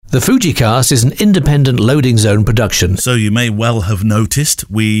The FujiCast is an independent Loading Zone production. So you may well have noticed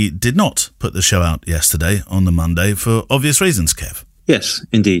we did not put the show out yesterday on the Monday for obvious reasons, Kev. Yes,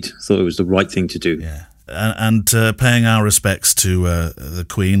 indeed. Thought it was the right thing to do. Yeah, and paying our respects to the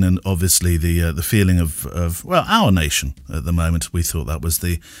Queen and obviously the feeling of our nation at the moment. We thought that was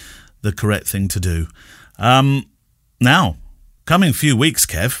the correct thing to do. Now, coming few weeks,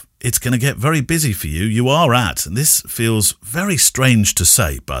 Kev, it's going to get very busy for you. You are at, and this feels very strange to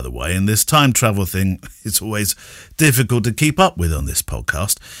say, by the way, and this time travel thing is always difficult to keep up with on this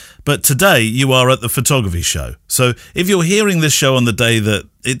podcast. But today you are at the photography show. So if you're hearing this show on the day that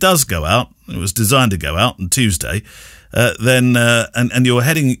it does go out, it was designed to go out on Tuesday, then and you're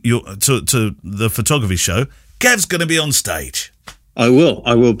heading to the photography show, Kev's going to be on stage. I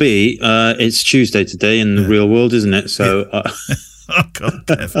will be. It's Tuesday today in the real world, isn't it? So... Oh, God,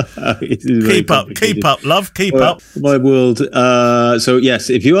 Kev. Keep up, love, keep up. My world. So, yes,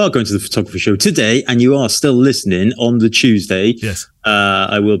 if you are going to the photography show today and you are still listening on the Tuesday, yes,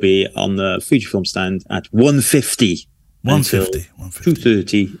 I will be on the Fujifilm stand at 1:50. 1:50.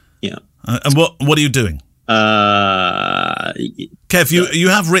 2:30, yeah. And what are you doing? Kev, you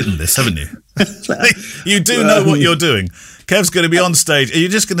have written this, haven't you? You do know what you're doing. Kev's going to be on stage. Are you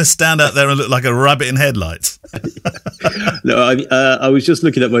just going to stand out there and look like a rabbit in headlights? No, I was just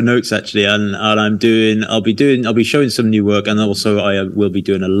looking at my notes actually, and I'll be showing some new work, and also I will be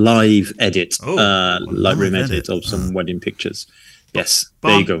doing a live edit, Lightroom edit of some wedding pictures. Yes,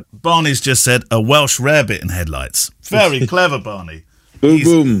 there you go. Barney's just said a Welsh rabbit in headlights. Very clever, Barney. Boom,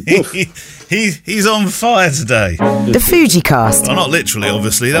 boom. He's on fire today. The FujiCast. Well, not literally,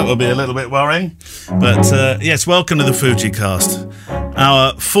 obviously. That would be a little bit worrying. But yes, welcome to the FujiCast.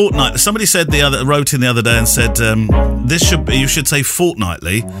 Our fortnight. Somebody wrote in the other day and said you should say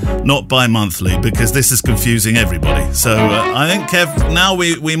fortnightly, not bi-monthly, because this is confusing everybody. So I think, Kev, now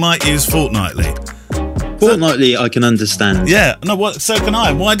we might use fortnightly. Fortnightly, I can understand. Yeah. No. So can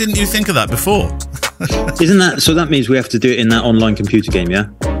I. Why didn't you think of that before? Isn't that so? That means we have to do it in that online computer game, yeah?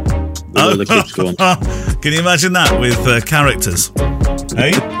 All the clips go on. Can you imagine that with characters?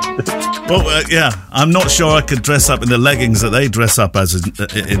 Hey? Well, yeah. I'm not sure I could dress up in the leggings that they dress up as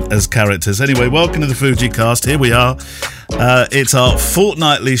characters. Anyway, welcome to the FujiCast. Here we are. It's our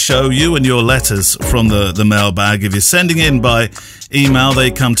fortnightly show. You and your letters from the mailbag. If you're sending in by email,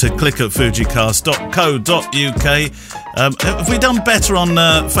 they come to click@fujicast.co.uk. Have we done better on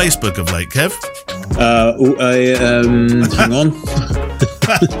Facebook of late, Kev? Hang on.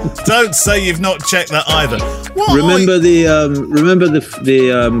 Don't say you've not checked that either. Remember the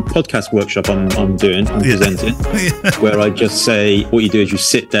podcast workshop I'm doing, presenting, where I just say what you do is you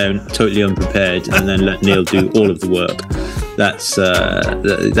sit down totally unprepared and then let Neil do all of the work. That's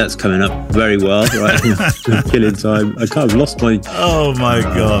coming up very well, right? Killing time. I kind of lost my. Oh my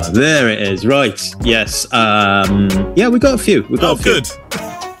God! There it is. Right. Yes. Yeah, we got a few. Good.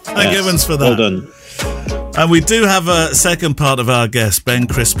 Thank heavens for that. Well done. And we do have a second part of our guest, Ben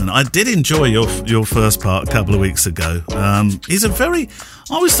Chrisman. I did enjoy your first part a couple of weeks ago. He's I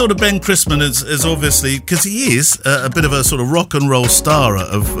always thought of Ben Chrisman as obviously, because he is a bit of a sort of rock and roll star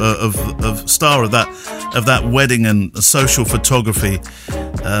of that wedding and social photography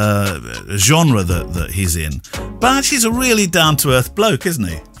genre that he's in. But he's a really down to earth bloke, isn't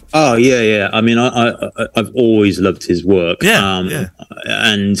he? Oh yeah. I mean, I've always loved his work. Yeah.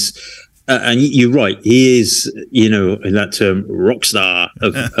 And you're right. He is, in that term, rock star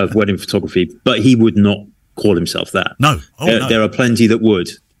of wedding photography. But he would not call himself that. No. No. There are plenty that would,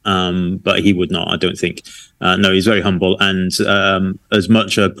 but he would not. I don't think. No, he's very humble, and as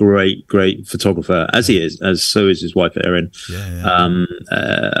much a great photographer as he is, so is his wife Erin.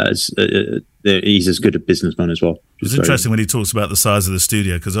 He's as good a businessman as well. It's interesting when he talks about the size of the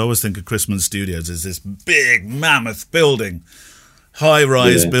studio, because I always think of Chrisman Studios as this big mammoth building.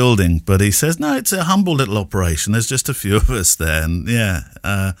 High-rise building, but he says no, it's a humble little operation. There's just a few of us there, and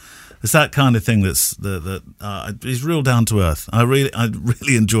it's that kind of thing that's he's real down to earth. I really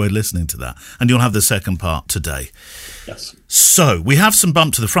enjoyed listening to that, and you'll have the second part today. Yes. So we have some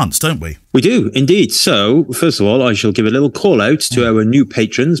bump to the fronts, don't we? We do indeed. So first of all, I shall give a little call out to our new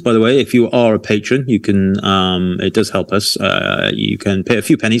patrons. By the way, if you are a patron, you can. It does help us. You can pay a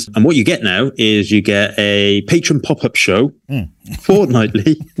few pennies, and what you get now is you get a patron pop-up show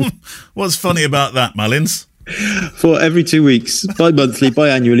fortnightly. What's funny about that, Mullins? For every 2 weeks, bi-monthly,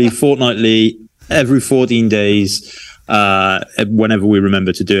 bi-annually, fortnightly, every 14 days, whenever we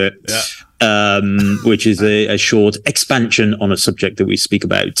remember to do it. Yeah. Which is a short expansion on a subject that we speak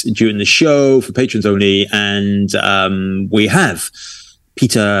about during the show for patrons only. And we have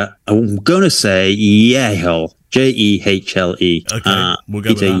Peter, I'm going to say Yale, Jehle. Okay, we'll go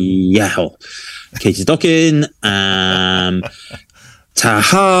with Peter that. Yahel. Katie Dockin.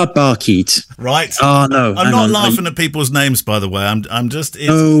 Taha Barkeet. Right. Oh no, I'm not laughing at people's names, by the way. I'm just.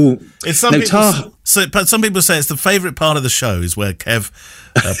 It's some people. But some people say it's the favourite part of the show is where Kev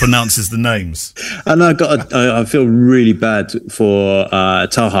pronounces the names. And I feel really bad for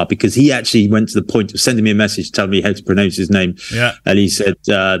Taha, because he actually went to the point of sending me a message telling me how to pronounce his name. Yeah. And he said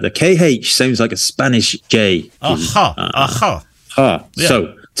the KH sounds like a Spanish J. Aha. Ha. Yeah.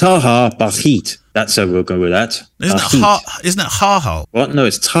 So Taha Barkeet. That's how we'll go with that. Isn't it ha? What? No,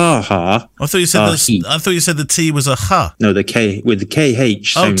 it's Taha. I thought you said the T was a ha. No, the K with the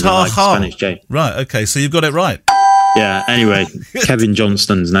KH sounds like Spanish J. Right. Okay. So you've got it right. Yeah. Anyway, Kevin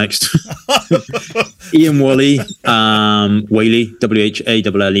Johnston's next. Ian Wally, Whaley,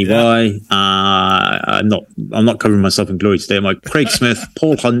 Whalley. I'm not covering myself in glory today. I'm like Craig Smith,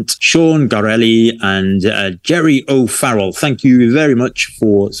 Paul Hunt, Sean Garelli, and Jerry O'Farrell. Thank you very much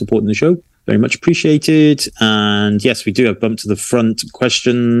for supporting the show. Very much appreciated. And yes, we do have bump to the front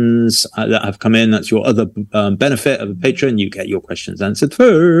questions that have come in. That's your other benefit of a patron. You get your questions answered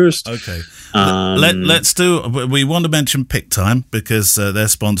first. Okay. Let's do. We want to mention Pick Time because they're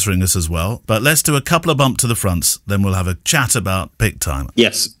sponsoring us as well. But let's do a couple of bump to the fronts. Then we'll have a chat about Pick Time.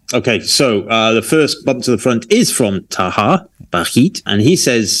 Yes. Okay. So the first bump to the front is from Taha Bahit, and he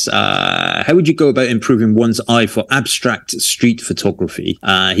says, "How would you go about improving one's eye for abstract street photography?"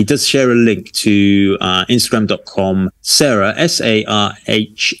 He does share a link to Instagram.com Sarah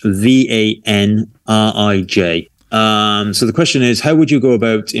SARHVANRIJ. So the question is, how would you go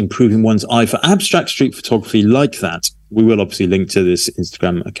about improving one's eye for abstract street photography like that? We will obviously link to this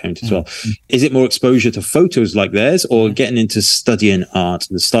Instagram account as well. Is it more exposure to photos like theirs, or getting into studying art?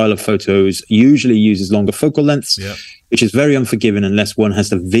 The style of photos usually uses longer focal lengths, which is very unforgiving unless one has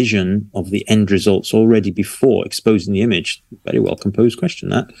the vision of the end results already before exposing the image. Very well composed question,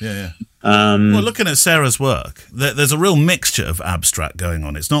 that. Yeah. Well, looking at Sarah's work, there's a real mixture of abstract going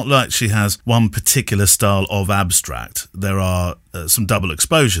on. It's not like she has one particular style of abstract. There are some double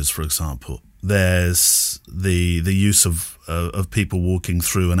exposures, for example. There's the use of people walking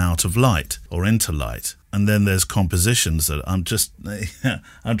through and out of light or into light. And then there's compositions that I'm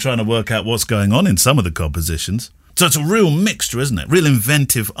trying to work out what's going on in some of the compositions. So it's a real mixture, isn't it? Real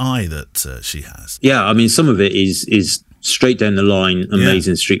inventive eye that she has. Yeah, I mean, some of it is straight down the line,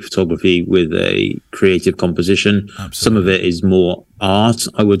 amazing street photography with a creative composition. Absolutely. Some of it is more art,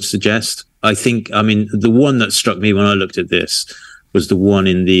 I would suggest. The one that struck me when I looked at this was the one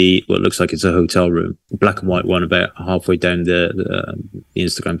in what looks like it's a hotel room, black and white one, about halfway down the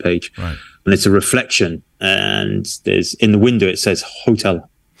Instagram page. Right. And it's a reflection, and there's in the window it says Hotel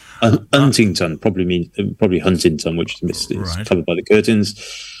Huntington, probably Huntington, which is covered by the curtains.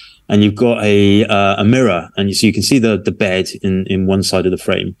 And you've got a mirror, and so you can see the bed in one side of the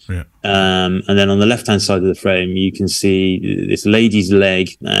frame. Yeah. And then on the left-hand side of the frame, you can see this lady's leg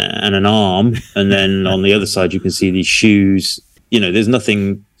and an arm. And then on the other side, you can see these shoes. You know, there's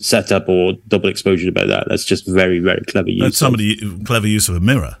nothing set up or double exposure about that. That's just very, very clever use. That's clever use of a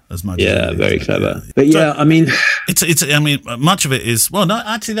mirror as much. Yeah, very clever. Yeah. But yeah, I mean, much of it is, well, no,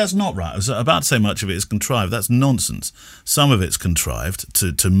 actually that's not right. I was about to say much of it is contrived. That's nonsense. Some of it's contrived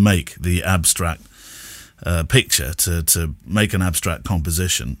to make the abstract picture, to make an abstract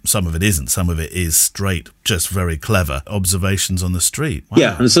composition. Some of it isn't. Some of it is straight, just very clever observations on the street. Wow.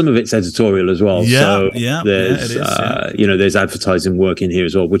 Yeah, and some of it's editorial as well. There's, there's advertising work in here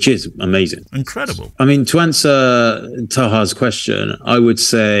as well, which is amazing. Incredible. I mean, to answer Taha's question, I would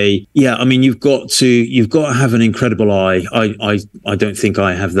say, you've got to have an incredible eye. I don't think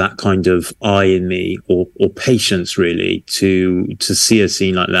I have that kind of eye in me or patience really to see a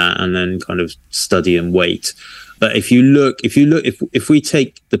scene like that and then kind of study and wait. But if we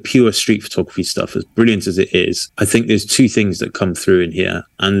take the pure street photography stuff, as brilliant as it is, I think there's two things that come through in here,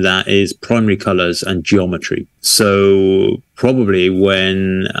 and that is primary colors and geometry. So probably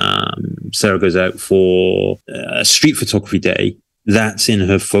when Sarah goes out for a street photography day, that's in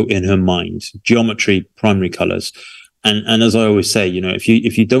her mind: geometry, primary colors. And as I always say,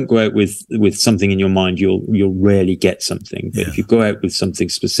 if you don't go out with something in your mind, you'll rarely get something. But if you go out with something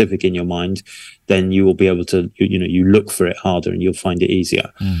specific in your mind, then you will be able to, you look for it harder and you'll find it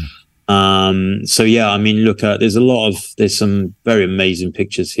easier. There's some very amazing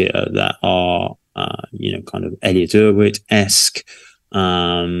pictures here that are, kind of Elliot Erwitt-esque.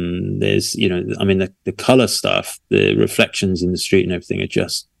 The color stuff, the reflections in the street and everything are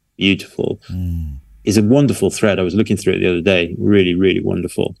just beautiful. Is a wonderful thread. I was looking through it the other day. Really, really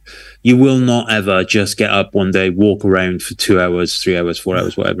wonderful. You will not ever just get up one day, walk around for 2 hours, 3 hours, 4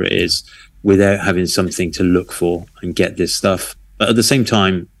 hours, whatever it is, without having something to look for and get this stuff. But at the same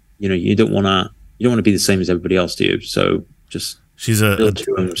time, you don't want to be the same as everybody else, do you? So just build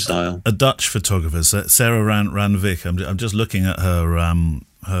your own style. A Dutch photographer, Sarah Ranvik. I'm just looking at her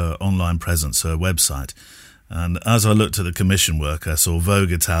online presence, her website, and as I looked at the commission work, I saw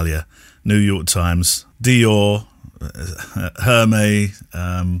Vogue Italia, New York Times, Dior,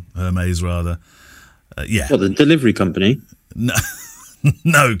 Hermes rather. Yeah. What, the delivery company? No,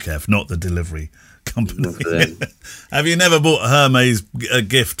 no, Kev, not the delivery company. Have you never bought Hermes a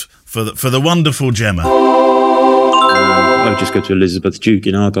gift for the wonderful Gemma? I would just go to Elizabeth Duke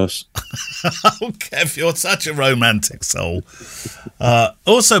in Argos. Oh, Kev, you're such a romantic soul.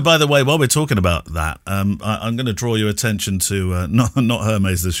 Also, by the way, while we're talking about that, I'm going to draw your attention to not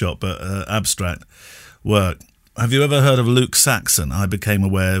Hermes the shop, but abstract work. Have you ever heard of Luke Saxon? I became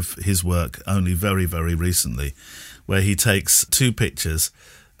aware of his work only very, very recently, where he takes two pictures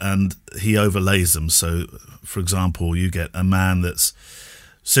and he overlays them. So, for example, you get a man that's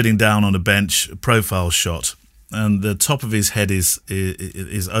sitting down on a bench, profile shot, and the top of his head is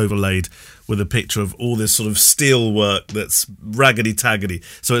overlaid with a picture of all this sort of steel work that's raggedy-taggedy,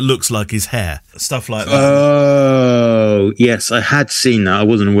 so it looks like his hair. Stuff like that. Oh, yes, I had seen that. I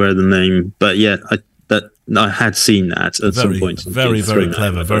wasn't aware of the name, but yeah, I had seen that at some point. Very, very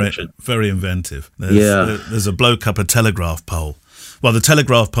clever, very inventive. There's a bloke up a telegraph pole. Well, the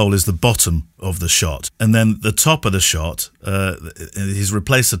telegraph pole is the bottom of the shot, and then the top of the shot, he's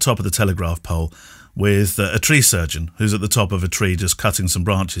replaced the top of the telegraph pole with a tree surgeon who's at the top of a tree just cutting some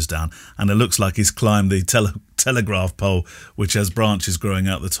branches down, and it looks like he's climbed the telegraph pole, which has branches growing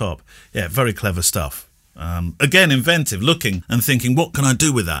out the top. Yeah, very clever stuff. Again, inventive, looking and thinking, what can I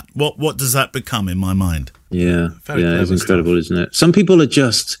do with that? What does that become in my mind? Yeah, it's incredible, isn't it? Some people they're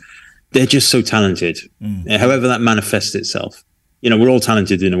just so talented, however that manifests itself. We're all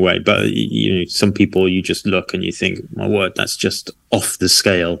talented in a way, but some people you just look and you think, my word, that's just off the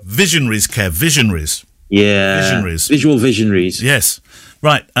scale. Visionaries, Kev, visionaries. Yeah. Visionaries. Visual visionaries. Yes.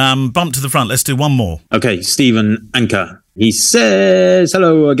 Right, bump to the front. Let's do one more. Okay, Stephen Anker. He says,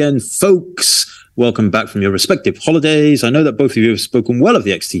 hello again, folks. Welcome back from your respective holidays. I know that both of you have spoken well of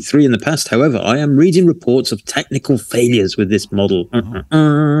the XT3 in the past. However, I am reading reports of technical failures with this model.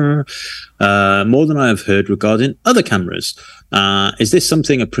 More than I have heard regarding other cameras. Is this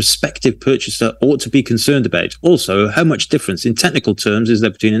something a prospective purchaser ought to be concerned about? Also, how much difference in technical terms is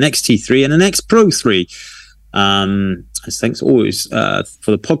there between an XT3 and an X Pro 3? Thanks always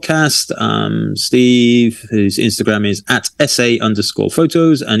for the podcast. Steve, whose Instagram is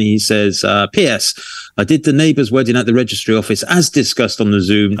 @SA_photos, and he says, P.S. I did the neighbour's wedding at the registry office as discussed on the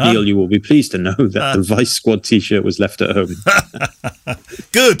Zoom. Neil, you will be pleased to know that the Vice Squad t-shirt was left at home.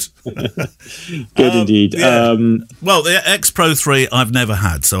 Good. Good indeed. Yeah. Well, the X Pro 3 I've never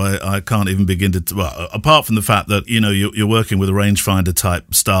had, so I can't even begin to... Well, apart from the fact that, you're working with a rangefinder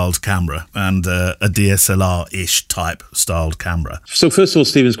type styled camera and a DSLR-ish type styled camera. So first of all,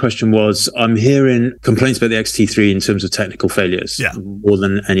 Stephen's question was, I'm hearing complaints about the XT3 in terms of technical failures more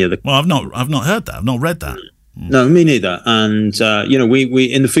than any other. Well, I've not heard that. I've not read that. No, me neither. And we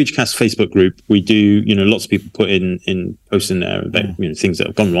in the Fujicast Facebook group, we do lots of people put in posts in there about things that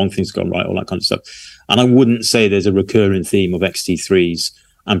have gone wrong, things that have gone right, all that kind of stuff. And I wouldn't say there's a recurring theme of XT3s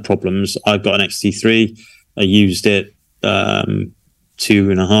and problems. I've got an XT3. I used it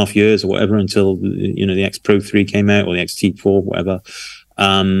 2.5 years or whatever until the X Pro 3 came out, or the XT4, whatever.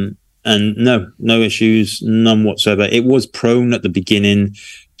 And no issues, none whatsoever. It was prone at the beginning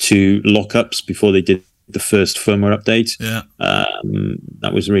to lockups before they did the first firmware update. Yeah.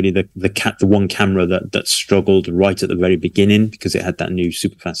 That was really the one camera that struggled right at the very beginning because it had that new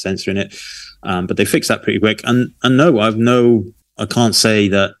super fast sensor in it. But they fixed that pretty quick. And no, I can't say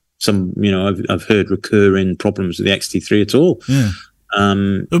that I've heard recurring problems with the XT3 at all. Yeah.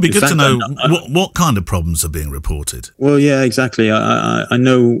 It would be good to know what kind of problems are being reported. Well, yeah, exactly. I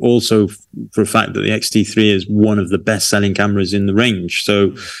know also for a fact that the XT3 is one of the best-selling cameras in the range.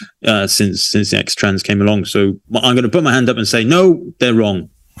 So since the X-Trans came along, so I'm going to put my hand up and say no, they're wrong.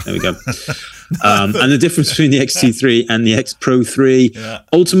 There we go. And the difference between the XT3 and the X Pro 3,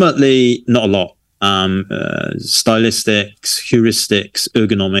 ultimately, not a lot. Stylistics, heuristics,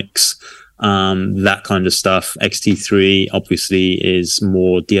 ergonomics. That kind of stuff. XT3 obviously is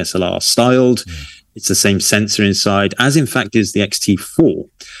more DSLR styled. It's the same sensor inside, as in fact is the XT4.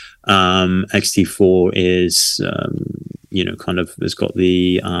 XT4 is, has got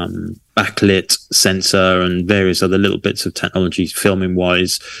the backlit sensor and various other little bits of technology filming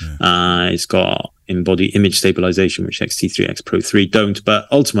wise. It's got in-body image stabilization, which XT3, X Pro 3 don't. But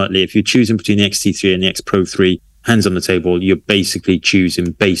ultimately, if you're choosing between the XT3 and the X Pro 3, hands on the table, you're basically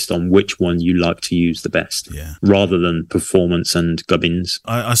choosing based on which one you like to use the best, rather than performance and gubbins.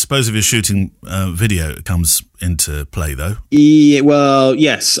 I suppose if you're shooting video, it comes into play, though. Yeah, well,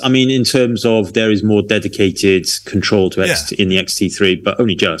 yes. I mean, in terms of there is more dedicated control to in the XT3, but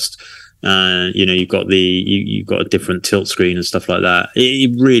only just. You've got you've got a different tilt screen and stuff like that.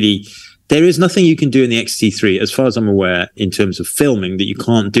 It really. There is nothing you can do in the XT3, as far as I'm aware, in terms of filming that you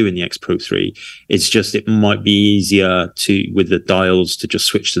can't do in the X Pro 3. It's just it might be easier with the dials to just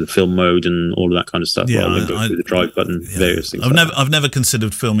switch to the film mode and all of that kind of stuff, rather than go through the drive button, various things. I've never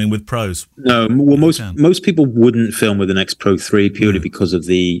considered filming with pros. No, well, most people wouldn't film with an X Pro 3 purely because of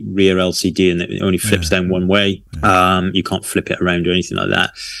the rear LCD, and it only flips down one way. You can't flip it around or anything like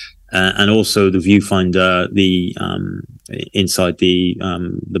that. And also the viewfinder, inside the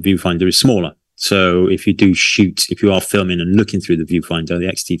viewfinder is smaller. So if you are filming and looking through the viewfinder, the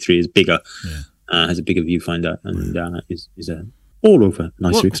XT3 is bigger, has a bigger viewfinder, and is a all over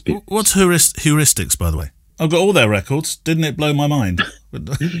nicer experience. What's heuristics, by the way? I've got all their records. Didn't it blow my mind?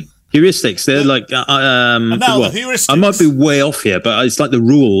 Heuristics, they're like heuristics. I might be way off here, but it's like the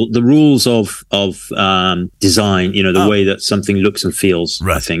rules of design, the way that something looks and feels,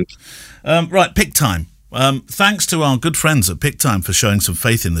 right. I think. Right, pick time. Thanks to our good friends at PickTime for showing some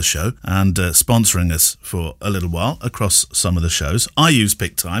faith in the show and sponsoring us for a little while across some of the shows. I use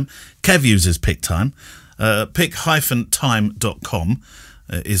PickTime. Kev uses PickTime. Pick-time.com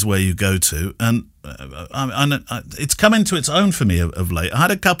is where you go to. And it's come into its own for me of late. I had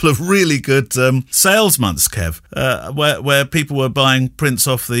a couple of really good sales months, Kev, where people were buying prints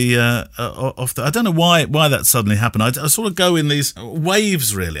off the. I don't know why that suddenly happened. I sort of go in these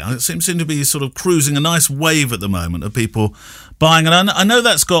waves, really. I seem to be sort of cruising a nice wave at the moment of people buying, and I know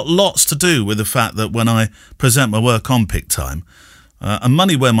that's got lots to do with the fact that when I present my work on PickTime. And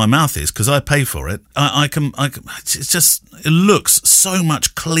money where my mouth is, because I pay for it. It looks so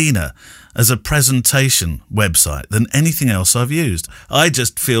much cleaner as a presentation website than anything else I've used. I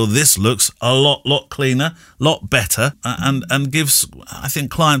just feel this looks a lot cleaner, lot better, and gives, I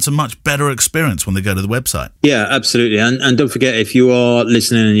think, clients a much better experience when they go to the website. Yeah, absolutely. And don't forget, if you are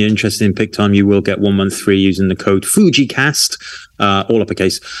listening and you're interested in PickTime, you will get 1 month free using the code FujiCast. All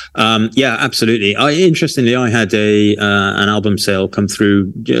uppercase. Yeah, absolutely. Interestingly, I had an album sale come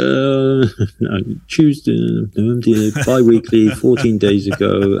through Tuesday, bi-weekly, 14 days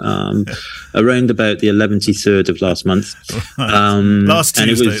ago, around about the 11th of last month. Last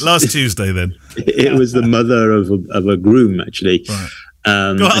Tuesday, then. It was the mother of a groom, actually. Right.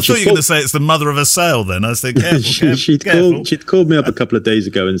 I thought you were going to say it's the mother of a sale then. I was thinking, careful, she'd called me up a couple of days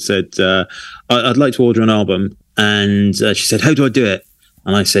ago and said, I'd like to order an album. And she said, how do I do it?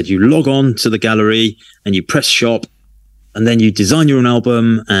 And I said, you log on to the gallery and you press shop, and then you design your own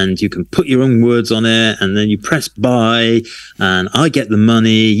album and you can put your own words on it, and then you press buy, and I get the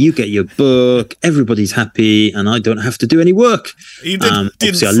money, you get your book, everybody's happy, and I don't have to do any work. You didn't I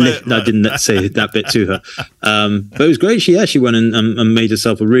didn't say that bit to her. But it was great. She went and made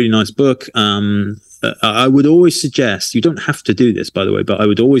herself a really nice book. I would always suggest, you don't have to do this, by the way, but I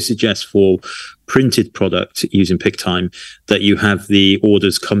would always suggest for printed product using PickTime that you have the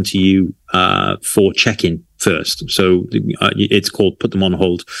orders come to you for check-in first. So it's called put them on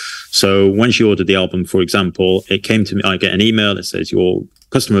hold. So when she ordered the album, for example, it came to me, I get an email that says your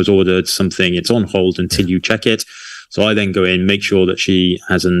customer has ordered something, it's on hold until you check it. So I then go in, make sure that she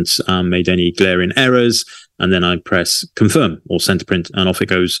hasn't made any glaring errors, and then I press confirm or send to print, and off it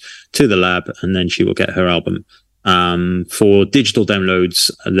goes to the lab, and then she will get her album. For digital downloads,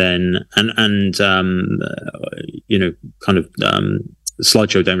 then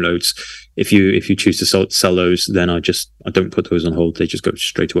slideshow downloads, if you choose to sell those, then I don't put those on hold; they just go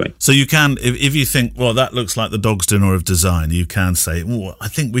straight away. So you can, if you think, well, that looks like the dog's dinner of design, you can say, oh, I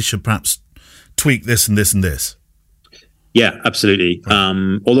think we should perhaps tweak this and this and this. Yeah, absolutely.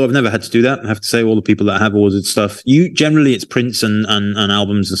 Although I've never had to do that, I have to say, all the people that have ordered stuff, generally it's prints and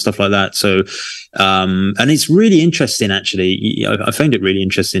albums and stuff like that. So, and it's really interesting, actually. I found it really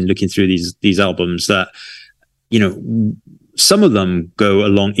interesting looking through these albums that, some of them go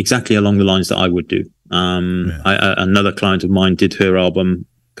exactly along the lines that I would do. Another client of mine did her album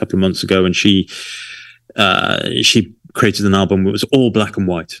a couple of months ago, and she created an album that was all black and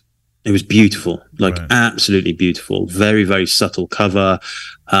white. It was beautiful, absolutely beautiful. Very, very subtle cover.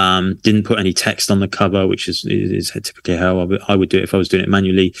 Didn't put any text on the cover, which is typically how I would do it if I was doing it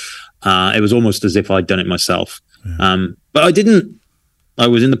manually. It was almost as if I'd done it myself. Yeah. But I didn't I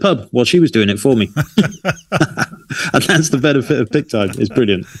was in the pub while she was doing it for me. And that's the benefit of Pick Time. It's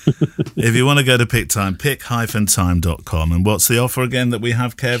brilliant. If you want to go to Pick Time, pick-time.com. And what's the offer again that we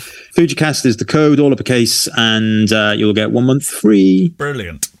have, Kev? FujiCast is the code, all uppercase, and you'll get 1 month free.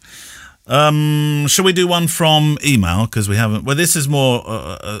 Brilliant. Shall we do one from email? Because we haven't. Well, this is more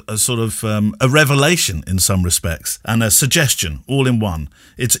a sort of a revelation in some respects and a suggestion all in one.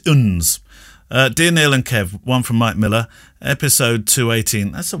 It's uns. Dear Neil and Kev, one from Mike Miller, episode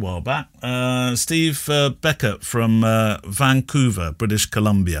 218. That's a while back. Steve Becker from Vancouver, British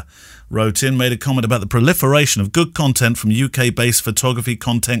Columbia, wrote in, made a comment about the proliferation of good content from UK-based photography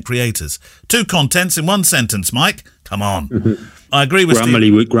content creators. 2 contents in 1 sentence, Mike. Come on. Mm-hmm. I agree with Grammarly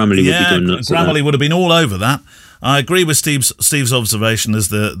Steve. would be going nuts. Grammarly would have been all over that. I agree with Steve's observation as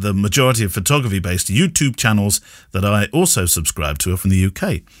the majority of photography-based YouTube channels that I also subscribe to are from the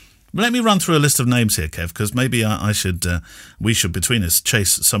UK. Let me run through a list of names here, Kev, because maybe we should between us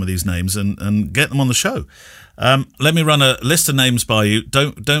chase some of these names and get them on the show. Let me run a list of names by you.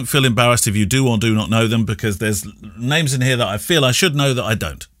 Don't feel embarrassed if you do or do not know them, because there's names in here that I feel I should know that I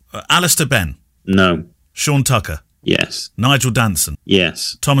don't. Alistair Benn. No. Sean Tucker. Yes. Nigel Danson.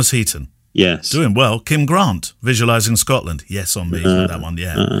 Yes. Thomas Heaton. Yes. Doing well. Kim Grant, Visualising Scotland. Yes on me. That one,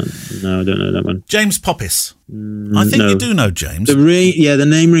 yeah. No, I don't know that one. James Poppis. I think you do know James. The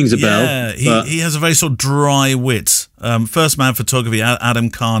name rings a bell. Yeah, he has a very sort of dry wit. First Man Photography, Adam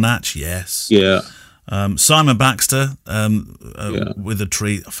Carnatch, yes. Yeah. Simon Baxter, with a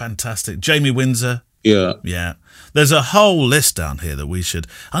tree, fantastic. Jamie Windsor. Yeah. Yeah. There's a whole list down here that we should...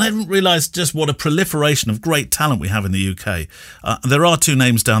 I didn't realise just what a proliferation of great talent we have in the UK. There are 2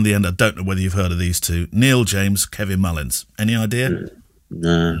 names down the end. I don't know whether you've heard of these 2. Neil James, Kevin Mullins. Any idea?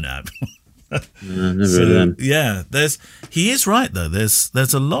 No. No. No, never heard of them. Yeah, he is right, though. There's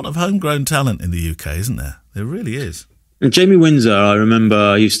a lot of homegrown talent in the UK, isn't there? There really is. And Jamie Windsor, I remember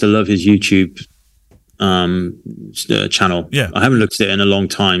I used to love his YouTube channel. Yeah. I haven't looked at it in a long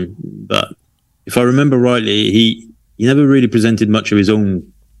time, but if I remember rightly, he never really presented much of his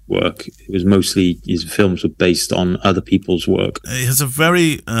own work. It was mostly his films were based on other people's work. He has a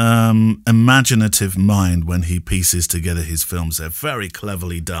very imaginative mind when he pieces together his films. They're very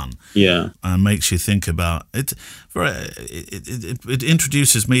cleverly done. Yeah. And makes you think about it. It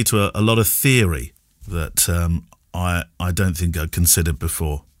introduces me to a lot of theory that I don't think I'd considered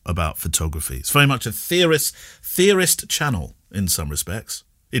before about photography. It's very much a theorist channel in some respects.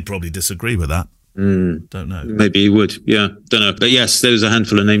 He'd probably disagree with that. Don't know. Maybe he would. Yeah, don't know. But yes, there was a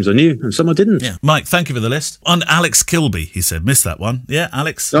handful of names I knew and some I didn't. Yeah. Mike, thank you for the list. On Alex Kilby, he said. Missed that one. Yeah,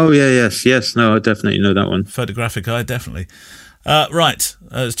 Alex? Oh, yeah, yes. No, I definitely know that one. Photographic eye, definitely. Right.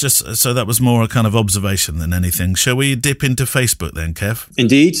 It's just so that was more a kind of observation than anything. Shall we dip into Facebook then, Kev?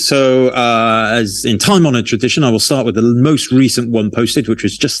 Indeed. So, as in time-honoured tradition, I will start with the most recent one posted, which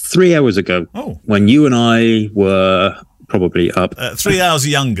was just 3 hours ago. Oh. When you and I were probably up. 3 hours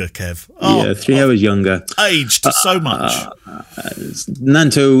younger, Kev. Yeah, 3 hours younger. Aged so much.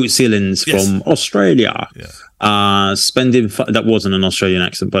 Nanto Sealins from Australia. Yeah. Spending that wasn't an Australian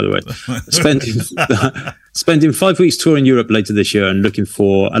accent, by the way. Spending 5 weeks touring Europe later this year and looking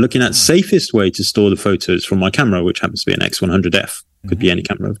at safest way to store the photos from my camera, which happens to be an X100F. Could be any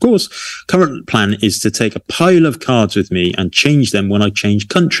camera, of course. Current plan is to take a pile of cards with me and change them when I change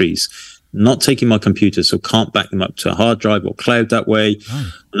countries. Not taking my computer, so can't back them up to a hard drive or cloud that way.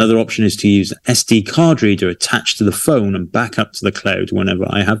 Oh. Another option is to use an SD card reader attached to the phone and back up to the cloud whenever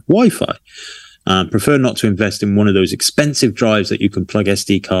I have Wi-Fi. Prefer not to invest in one of those expensive drives that you can plug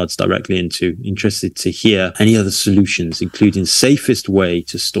SD cards directly into. Interested to hear any other solutions, including safest way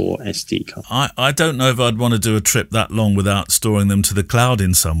to store SD cards. I don't know if I'd want to do a trip that long without storing them to the cloud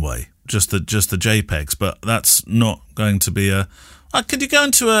in some way. Just the JPEGs, but that's not going to be a... could you go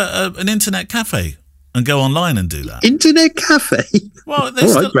into an internet cafe and go online and do that? Internet cafe? Well,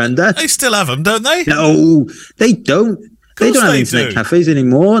 Grandad. They still have them, don't they? No, they don't. They don't have internet cafes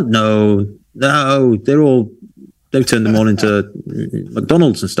anymore. No, they've turned them all into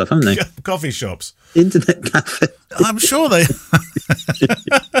McDonald's and stuff, haven't they? Coffee shops. Internet cafe. I'm sure they...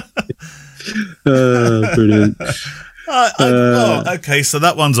 Brilliant. Okay, so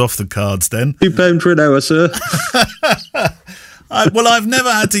that one's off the cards then. £2 for an hour, sir. Well, I've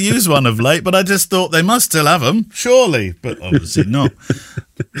never had to use one of late, but I just thought they must still have them, surely, but obviously not.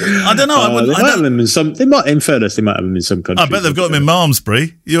 I don't know. They might have them in some. They might, in fairness, they might have them in some countries. I bet they've got them in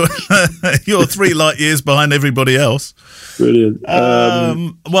Malmesbury. You're 3 light years behind everybody else. Brilliant.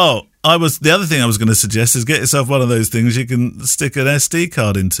 Well, the other thing I was going to suggest is get yourself one of those things you can stick an SD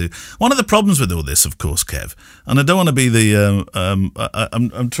card into. One of the problems with all this, of course, Kev, and I don't want to be the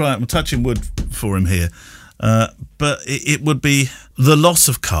I'm touching wood for him here. But it would be the loss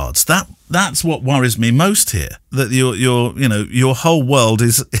of cards. That's what worries me most here. That your whole world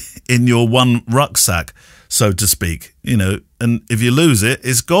is in your one rucksack, so to speak. And if you lose it,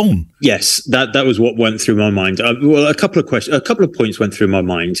 it's gone. Yes, that was what went through my mind. Well, a couple of points went through my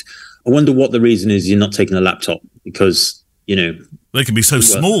mind. I wonder what the reason is you're not taking a laptop, because they can be so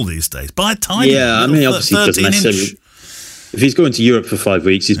small these days. Buy a tiny. Yeah, I mean, obviously, it doesn't necessarily. If he's going to Europe for 5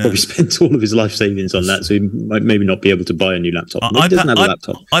 weeks, he's probably spent all of his life savings on that, so he might maybe not be able to buy a new laptop. He doesn't have a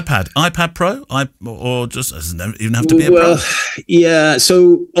laptop. iPad Pro, or just doesn't even have to be a Pro. Yeah.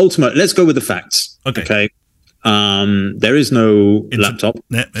 So ultimately, let's go with the facts. Okay. There is no laptop.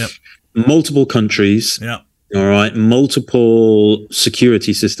 Yep. Multiple countries. Yeah. All right. Multiple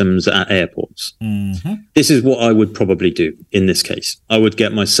security systems at airports. Mm-hmm. This is what I would probably do in this case. I would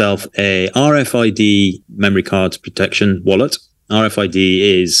get myself a RFID memory card protection wallet.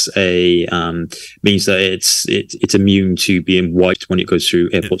 RFID is means that it's immune to being wiped when it goes through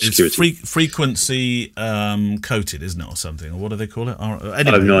airport security. Frequency coated, isn't it, or something? Or what do they call it? Anyway. I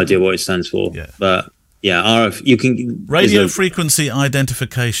have no idea what it stands for. Yeah. But yeah, you can radio frequency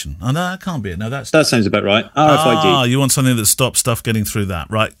identification. Oh, no, that can't be it. No, that sounds about right. RFID. You want something that stops stuff getting through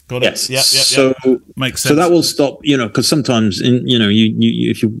that, right? Got it. Yes. Yep. So makes sense. So that will stop. Because sometimes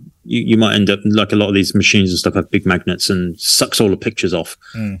you might end up like a lot of these machines and stuff have big magnets and sucks all the pictures off,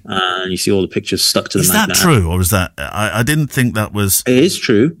 and you see all the pictures stuck to the magnet. Is that true, or is that? I didn't think that was. It is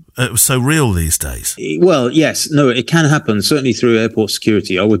true. It was so real these days. Well, yes, no, it can happen. Certainly through airport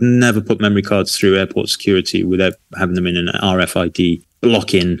security. I would never put memory cards through airport security without having them in an RFID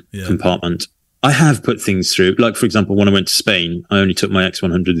lock-in compartment. I have put things through, like, for example, when I went to Spain, I only took my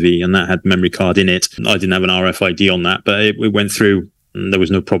X100V and that had memory card in it. I didn't have an RFID on that, but it went through and there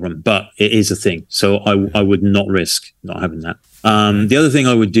was no problem. But it is a thing. So I would not risk not having that. The other thing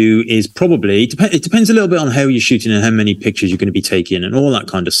I would do is probably, it depends a little bit on how you're shooting and how many pictures you're going to be taking and all that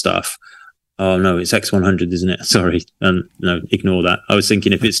kind of stuff. Oh no, it's X100, isn't it? Sorry, no, ignore that. I was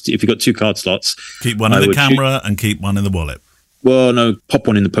thinking if you've got 2 card slots, keep one in the camera and keep one in the wallet. Well, no, pop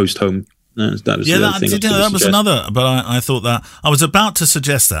one in the post home. That was the other thing. That was another. But I thought that I was about to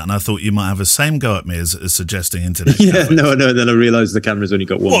suggest that, and I thought you might have the same go at me as suggesting internet. Yeah, no. Then I realised the camera's only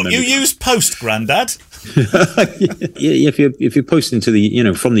got one. What, you use post, Grandad? Yeah, if you're posting to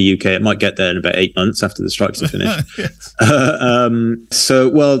the from the UK, it might get there in about 8 months after the strikes are finished. Yes.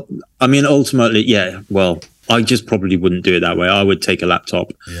 Ultimately, I just probably wouldn't do it that way. I would take a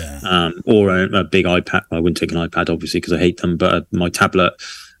laptop, or a big iPad. I wouldn't take an iPad, obviously, because I hate them. But my tablet.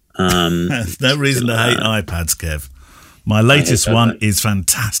 There's no reason to hate iPads, Kev. My latest one is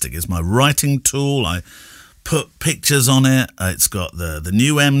fantastic. It's my writing tool. I put pictures on it. It's got the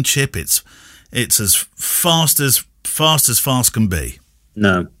new M chip. It's as fast can be.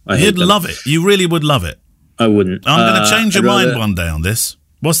 No, you'd love it. You really would love it. I wouldn't. I'm going to change your mind one day on this.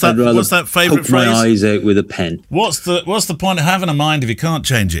 What's that favourite phrase? My eyes out with a pen. What's the point of having a mind if you can't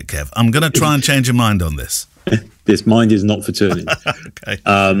change it, Kev? I'm going to try and change your mind on this. This mind is not for turning. Okay.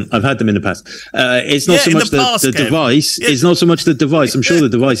 I've had them in the past. It's not so much the device. Yeah. It's not so much the device. I'm sure the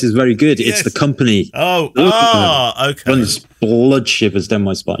device is very good. It's the company. Okay. Runs blood shivers down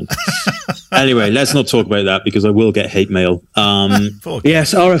my spine. Anyway, let's not talk about that because I will get hate mail.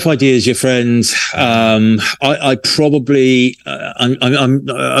 Yes, RFID is your friend. I probably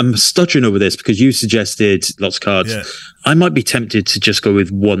I'm stuttering over this because you suggested lots of cards. Yeah. I might be tempted to just go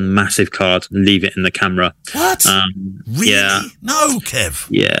with one massive card and leave it in the camera. What? Really? Yeah. No, Kev.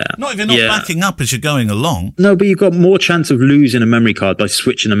 Yeah. Not if you're not backing up as you're going along. No, but you've got more chance of losing a memory card by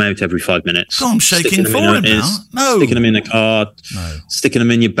switching them out every 5 minutes. God, I'm shaking for him now. No. Sticking them in a card, sticking them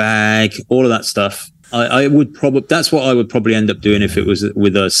in your bag, all of that stuff. I would probably, that's what I would probably end up doing if it was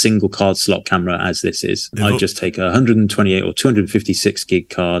with a single card slot camera as this is. I'd just take a 128 or 256 gig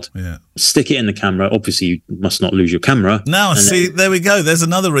card, stick it in the camera. Obviously, you must not lose your camera. Now, see, there we go. There's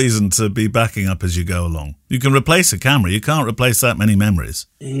another reason to be backing up as you go along. You can replace a camera. You can't replace that many memories.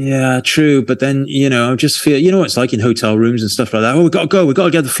 Yeah, true. But then, I just feel, what it's like in hotel rooms and stuff like that. Oh, we've got to go. We've got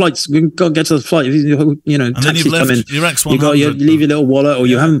to get the flights. We've got to get to the flight. And taxis then you've come in. Your X100. You leave your little wallet, or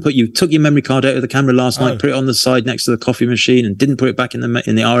you took your memory card out of the camera last night, put it on the side next to the coffee machine and didn't put it back in the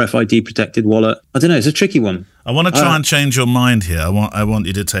RFID protected wallet. I don't know. It's a tricky one. I want to try and change your mind here. I want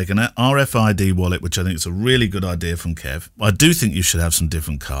you to take an RFID wallet, which I think is a really good idea from Kev. I do think you should have some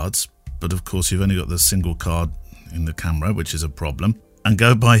different cards, but of course you've only got the single card in the camera, which is a problem. And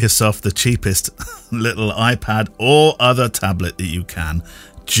go buy yourself the cheapest little iPad or other tablet that you can,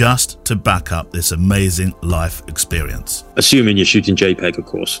 just to back up this amazing life experience. Assuming you're shooting JPEG, of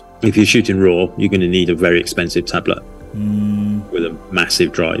course. If you're shooting RAW, you're going to need a very expensive tablet with a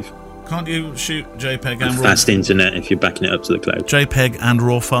massive drive. Can't you shoot JPEG and RAW? Fast internet if you're backing it up to the cloud. JPEG and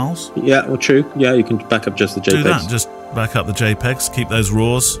RAW files? Yeah, well, true. Yeah, you can back up just the JPEGs. Do that. Just back up the JPEGs. Keep those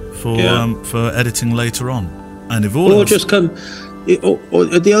RAWs for editing later on. And if all or just come. Or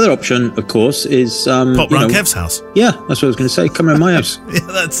the other option, of course, is pop round Kev's house. Yeah, that's what I was going to say. Come around my house. Yeah,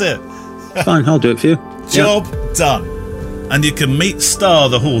 that's it. Fine, I'll do it for you. Job done. And you can meet Star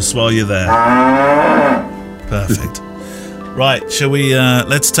the horse while you're there. Perfect. Right, shall we?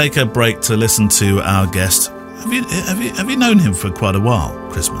 Let's take a break to listen to our guest. Have you known him for quite a while,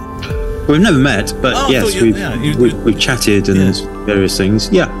 Chrisman? We've never met, but yes, we've chatted and various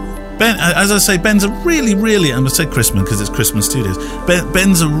things. Yeah. Ben, as I say, Ben's a really, I'm going to say Chrisman because it's Chrisman Studios.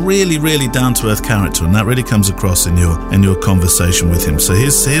 Ben's a really, really down-to-earth character, and that really comes across in your conversation with him. So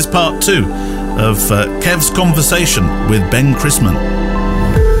here's part 2 of Kev's conversation with Ben Chrisman.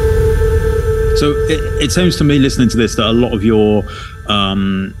 So it seems to me, listening to this, that a lot of your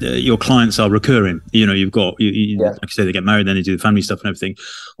clients are recurring. You know, you've got, like you say, they get married, then they do the family stuff and everything.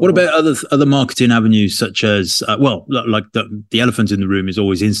 What about other marketing avenues, such as, like the elephant in the room is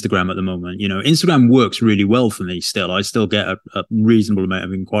always Instagram at the moment. You know, Instagram works really well for me still. I still get a reasonable amount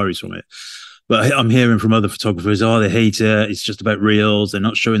of inquiries from it. But I'm hearing from other photographers, they hate it. It's just about reels. They're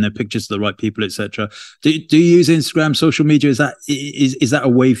not showing their pictures to the right people, etc. Do you use Instagram, social media? Is that a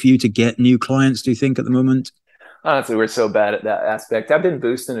way for you to get new clients, do you think, at the moment? Honestly, we're so bad at that aspect. I've been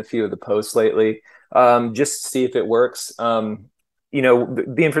boosting a few of the posts lately, just to see if it works. Being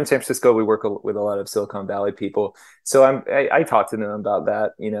from San Francisco, we work with a lot of Silicon Valley people. So I talk to them about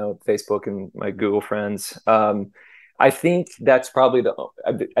that, Facebook and my Google friends. I think that's probably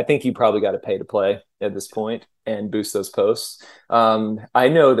I think you probably got to pay to play at this point and boost those posts. I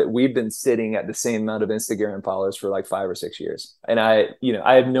know that we've been sitting at the same amount of Instagram followers for like 5 or 6 years. And I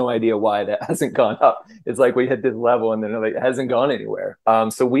have no idea why that hasn't gone up. It's like we hit this level and then it hasn't gone anywhere.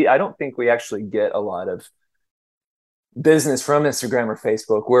 So I don't think we actually get a lot of business from Instagram or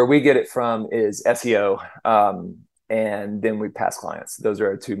Facebook. Where we get it from is SEO. And then we pass clients. Those are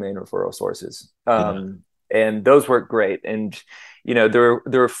our 2 main referral sources. And those work great. And, the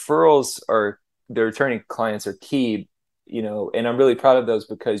referrals the returning clients are key, and I'm really proud of those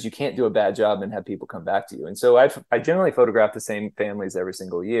because you can't do a bad job and have people come back to you. And so I generally photograph the same families every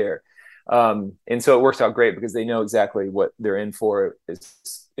single year. And so it works out great because they know exactly what they're in for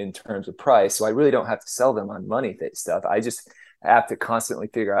is in terms of price. So I really don't have to sell them on money stuff. I just have to constantly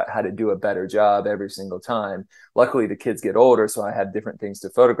figure out how to do a better job every single time. Luckily, the kids get older, so I have different things to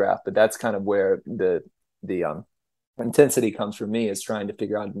photograph, but that's kind of where the intensity comes from me, is trying to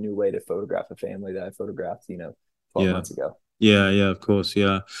figure out a new way to photograph a family that I photographed, 12 months ago. Yeah, of course.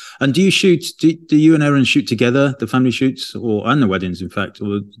 Yeah. And do you shoot, do you and Erin shoot together, the family shoots and the weddings, in fact,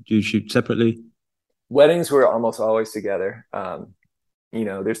 or do you shoot separately? Weddings, we're almost always together.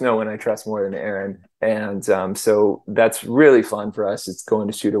 There's no one I trust more than Erin. And so that's really fun for us. It's going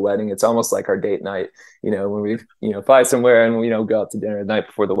to shoot a wedding. It's almost like our date night, when we, fly somewhere and, go out to dinner the night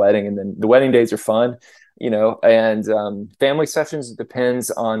before the wedding. And then the wedding days are fun, and family sessions,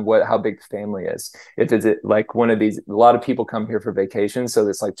 depends on how big the family is. If it's like one of these, a lot of people come here for vacation. So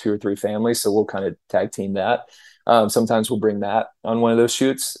there's like 2 or 3 families. So we'll kind of tag team that. Sometimes we'll bring that on one of those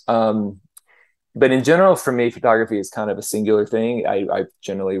shoots. But in general, for me, photography is kind of a singular thing. I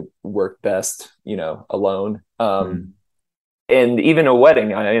generally work best, alone. And even a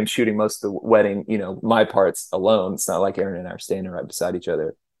wedding, I am shooting most of the wedding, my parts alone. It's not like Erin and I are standing right beside each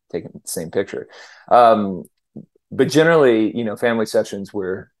other, taking the same picture. But generally, family sessions,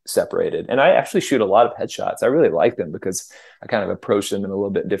 we're separated. And I actually shoot a lot of headshots. I really like them because I kind of approach them in a little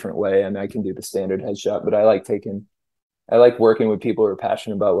bit different way. I mean, I can do the standard headshot, but I like working with people who are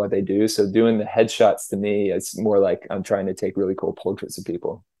passionate about what they do. So doing the headshots, to me, it's more like I'm trying to take really cool portraits of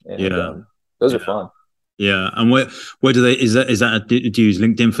people. And those are fun. Yeah. And where do they, do you use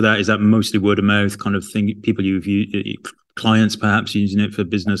LinkedIn for that? Is that mostly word of mouth kind of thing? People clients perhaps using it for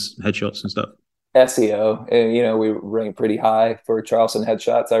business headshots and stuff? SEO. And, we rank pretty high for Charleston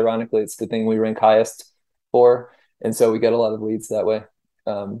headshots. Ironically, it's the thing we rank highest for. And so we get a lot of leads that way.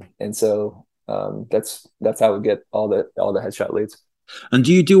 That's how we get all the headshot leads. And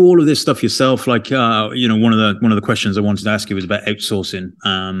do you do all of this stuff yourself? Like, one of the questions I wanted to ask you was about outsourcing,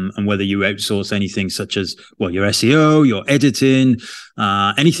 and whether you outsource anything such as, your SEO, your editing,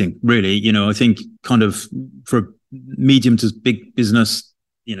 anything really. I think kind of for a medium to big business,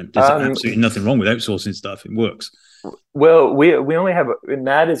 there's absolutely nothing wrong with outsourcing stuff. It works. Well, we only have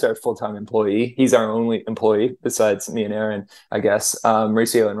Matt is our full-time employee. He's our only employee besides me and Aaron, I guess.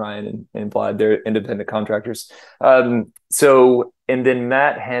 Mauricio and Ryan and Vlad, they're independent contractors. So and then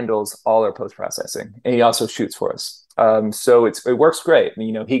Matt handles all our post-processing, and he also shoots for us. So it works great.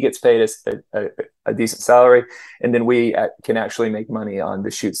 You know, he gets paid a decent salary, and then we can actually make money on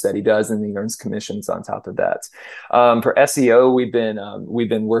the shoots that he does, and he earns commissions on top of that. For SEO, we've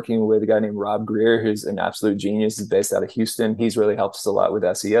been working with a guy named Rob Greer, who's an absolute genius. He's based out of Houston. He's really helped us a lot with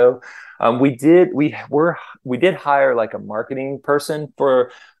SEO. We did hire like a marketing person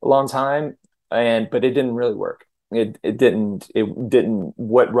for a long time, but it didn't really work. It didn't.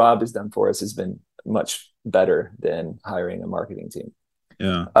 What Rob has done for us has been much better than hiring a marketing team.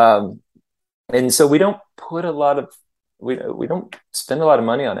 Yeah. And so we don't spend a lot of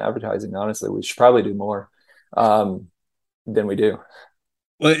money on advertising. Honestly, we should probably do more than we do.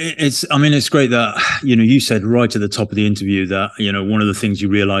 Well, it's great that, you said right at the top of the interview that, one of the things you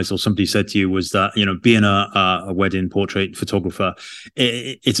realized or somebody said to you was that, being a wedding portrait photographer,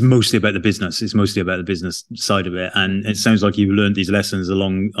 it's mostly about the business. It's mostly about the business side of it. And it sounds like you've learned these lessons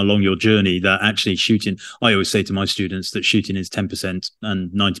along your journey that actually shooting, I always say to my students that shooting is 10%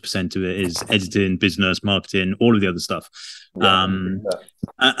 and 90% of it is editing, business, marketing, all of the other stuff. Yeah.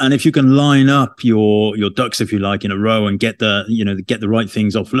 And if you can line up your ducks, if you like, in a row and get the right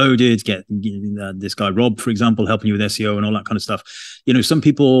things offloaded, get this guy Rob, for example, helping you with SEO and all that kind of stuff. Some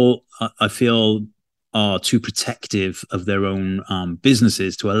people I feel are too protective of their own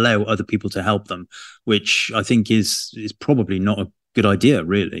businesses to allow other people to help them, which I think is probably not a good idea,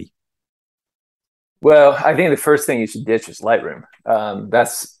 really. Well, I think the first thing you should ditch is Lightroom.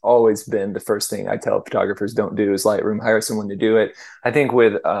 That's always been the first thing I tell photographers don't do is Lightroom. Hire someone to do it. I think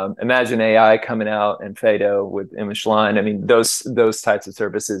with Imagine AI coming out and Fado with Image Line, I mean, those types of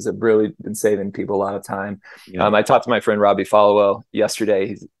services have really been saving people a lot of time. Yeah. I talked to my friend Robbie Followell yesterday.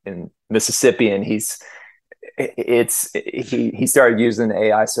 He's in Mississippi, and he started using the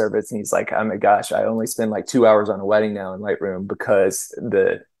AI service, and he's like, oh my gosh, I only spend like 2 hours on a wedding now in Lightroom because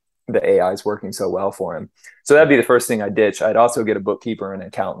the AI is working so well for him. So that'd be the first thing I ditch. I'd also get a bookkeeper and an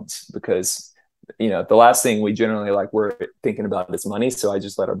accountant because, the last thing we generally we're thinking about is money. So I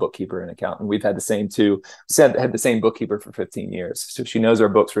just let our bookkeeper and accountant. We've had the same had the same bookkeeper for 15 years. So she knows our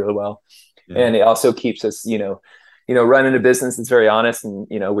books really well. Yeah. And it also keeps us, running a business that's very honest, and,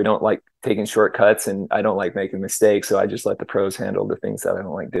 we don't like taking shortcuts, and I don't like making mistakes. So I just let the pros handle the things that I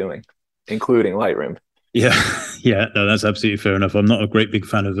don't like doing, including Lightroom. Yeah, no, that's absolutely fair enough. I'm not a great big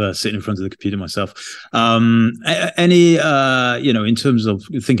fan of sitting in front of the computer myself. Any, in terms of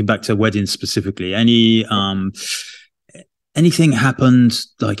thinking back to weddings specifically, anything happened,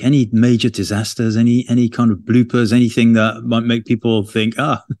 like any major disasters, any kind of bloopers, anything that might make people think,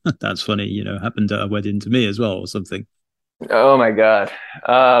 that's funny, happened at a wedding to me as well, or something? Oh my God.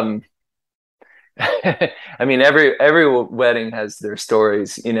 I mean, every wedding has their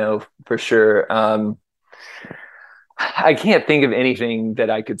stories, for sure. I can't think of anything that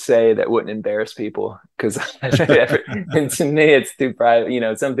I could say that wouldn't embarrass people, because and to me it's too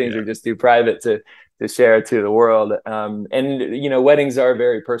private. Some things are just too private to share to the world. And weddings are a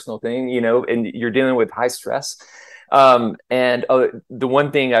very personal thing, and you're dealing with high stress. And the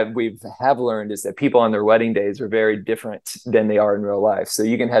one thing we have learned is that people on their wedding days are very different than they are in real life. So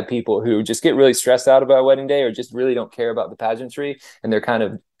you can have people who just get really stressed out about a wedding day, or just really don't care about the pageantry, and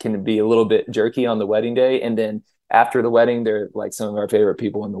they're can be a little bit jerky on the wedding day, and then after the wedding, they're like some of our favorite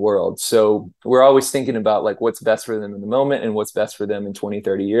people in the world. So we're always thinking about what's best for them in the moment and what's best for them in 20,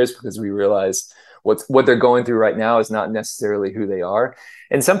 30 years, because we realize what they're going through right now is not necessarily who they are.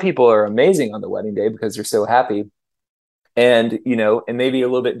 And some people are amazing on the wedding day because they're so happy. And, and maybe a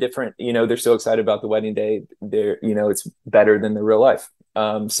little bit different, they're so excited about the wedding day. It's better than the real life.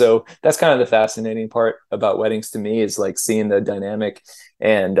 So that's kind of the fascinating part about weddings to me, is seeing the dynamic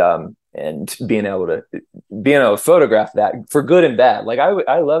and being able to photograph that for good and bad.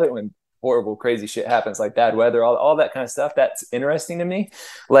 I love it when horrible, crazy shit happens, like bad weather, all that kind of stuff. That's interesting to me.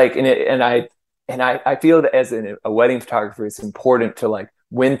 I feel that as a wedding photographer, it's important to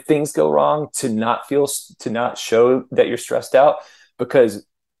when things go wrong to not show that you're stressed out, because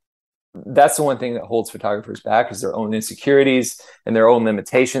that's the one thing that holds photographers back, is their own insecurities and their own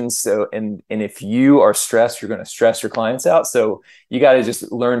limitations. So, and if you are stressed, you're going to stress your clients out. So you got to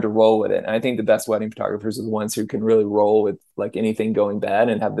just learn to roll with it. And I think the best wedding photographers are the ones who can really roll with anything going bad,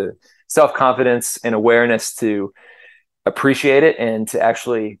 and have the self-confidence and awareness to appreciate it, and to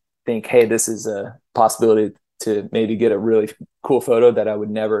actually think, hey, this is a possibility to maybe get a really cool photo that I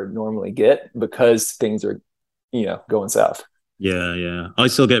would never normally get, because things are, going south. Yeah. I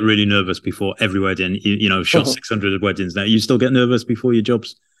still get really nervous before every wedding. I've shot 600 weddings now. You still get nervous before your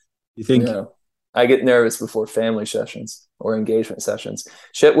jobs, you think? Yeah. I get nervous before family sessions or engagement sessions.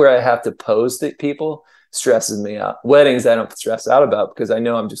 Shit where I have to pose to people stresses me out. Weddings I don't stress out about because I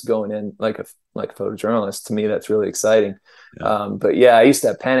know I'm just going in like a photojournalist. To me, that's really exciting. Yeah. But yeah, I used to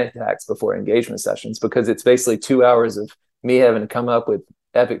have panic attacks before engagement sessions because it's basically 2 hours of me having to come up with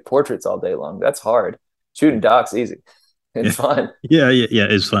epic portraits all day long. That's hard. Shooting docs easy and fun. Yeah.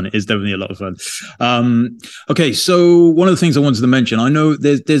 It's fun. It's definitely a lot of fun. Okay, so one of the things I wanted to mention, I know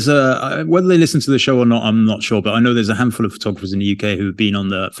there's whether they listen to the show or not, I'm not sure, but I know there's a handful of photographers in the UK who have been on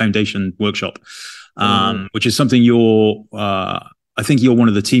the Foundation workshop, which is something I think you're one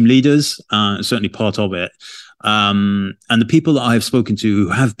of the team leaders, certainly part of it. And the people that I've spoken to who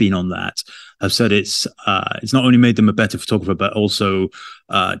have been on that have said it's not only made them a better photographer, but also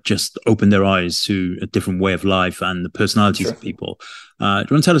just opened their eyes to a different way of life and the personalities of people. Do you want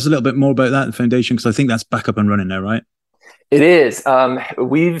to tell us a little bit more about that, the Foundation? Because I think that's back up and running now, right? It is.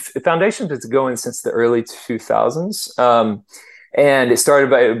 Foundation has been going since the early 2000s. And it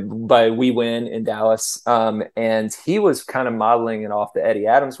started by We Win in Dallas. And he was kind of modeling it off the Eddie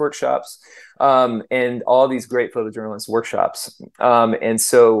Adams workshops and all these great photojournalist workshops. And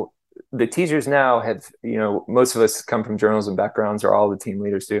so the teachers now have, most of us come from journalism backgrounds, or all the team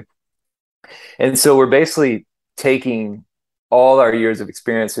leaders do. And so we're basically taking all our years of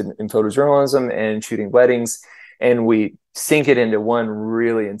experience in photojournalism and shooting weddings, and we sink it into one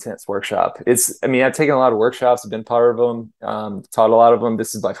really intense workshop. I've taken a lot of workshops, I've been part of them, taught a lot of them.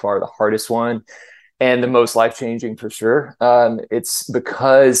 This is by far the hardest one and the most life-changing for sure. It's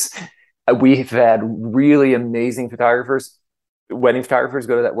because we've had really amazing photographers, wedding photographers,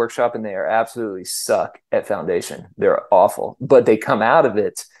 go to that workshop and they are absolutely suck at Foundation. They're awful, but they come out of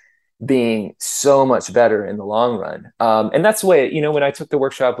it being so much better in the long run. And that's the way, when I took the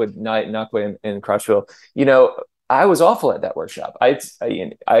workshop with Knight and Nakwe in Crotchville, I was awful at that workshop. I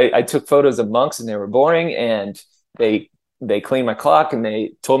took photos of monks and they were boring, and they cleaned my clock and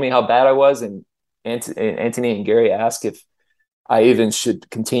they told me how bad I was. And Anthony and Gary asked if I even should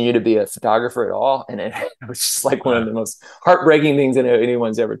continue to be a photographer at all. And it was just like one of the most heartbreaking things that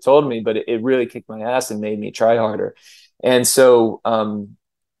anyone's ever told me, but it really kicked my ass and made me try harder. And so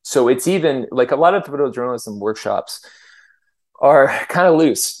it's even like a lot of photojournalism workshops are kind of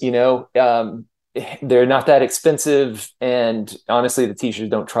loose, they're not that expensive. And honestly, the teachers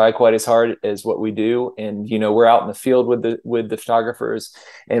don't try quite as hard as what we do. And, we're out in the field with the photographers,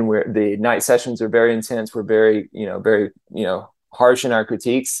 and the night sessions are very intense. We're very harsh in our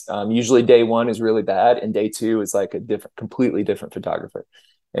critiques. Usually day one is really bad, and day two is like completely different photographer.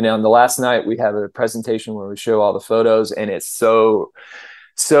 And on the last night, we have a presentation where we show all the photos, and it's so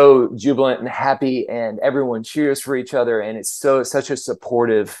jubilant and happy, and everyone cheers for each other. And it's such a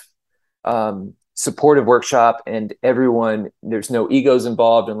supportive workshop, and there's no egos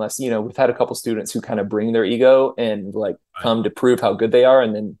involved, unless, we've had a couple students who kind of bring their ego and come to prove how good they are,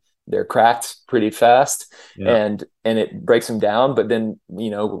 and then they're cracked pretty fast. And it breaks them down. But then,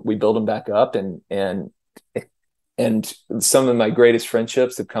 we build them back up, and some of my greatest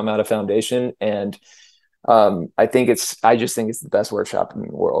friendships have come out of Foundation. And I just think it's the best workshop in the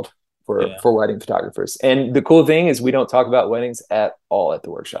world for wedding photographers. And the cool thing is we don't talk about weddings at all at the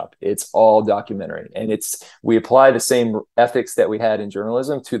workshop. It's all documentary, and we apply the same ethics that we had in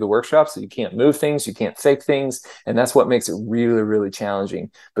journalism to the workshop. So you can't move things, you can't fake things. And that's what makes it really, really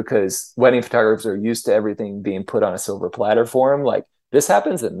challenging, because wedding photographers are used to everything being put on a silver platter for them. Like, this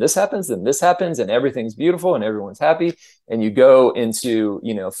happens, and this happens, and this happens, and everything's beautiful and everyone's happy. And you go into,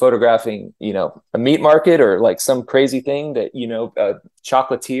 photographing, a meat market or like some crazy thing that, a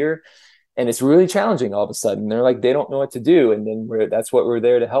chocolatier, and it's really challenging all of a sudden. They're like, they don't know what to do. And then that's what we're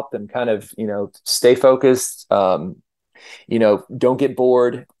there to help them kind of, stay focused, don't get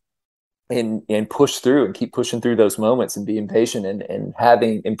bored, and push through and keep pushing through those moments, and be impatient,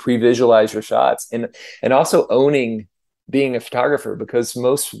 and pre-visualize your shots, and also owning being a photographer, because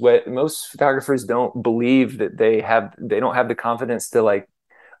most photographers don't believe that they don't have the confidence to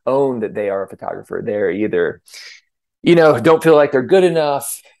own that they are a photographer. They're either, don't feel like they're good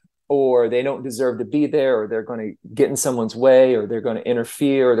enough, or they don't deserve to be there, or they're going to get in someone's way, or they're going to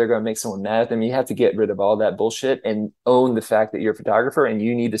interfere, or they're going to make someone mad at them. You have to get rid of all that bullshit and own the fact that you're a photographer, and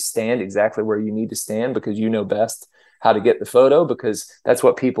you need to stand exactly where you need to stand, because you know best how to get the photo, because that's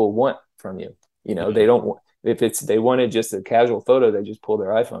what people want from you. They don't want, if they wanted just a casual photo, they just pull their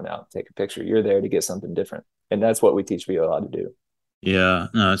iPhone out, take a picture. You're there to get something different. And that's what we teach people how to do. Yeah,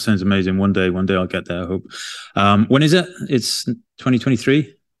 no, it sounds amazing. One day I'll get there, I hope. When is it? It's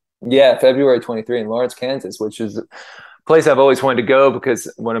 2023? Yeah, February 23 in Lawrence, Kansas, which is place I've always wanted to go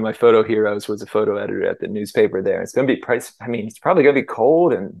because one of my photo heroes was a photo editor at the newspaper there. It's going to be it's probably going to be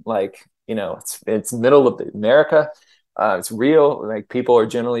cold and like, it's middle of America. It's real. Like people are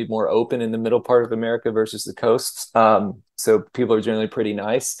generally more open in the middle part of America versus the coasts. So people are generally pretty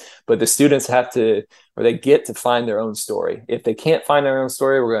nice, but the students they get to find their own story. If they can't find their own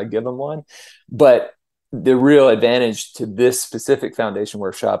story, we're going to give them one. But the real advantage to this specific foundation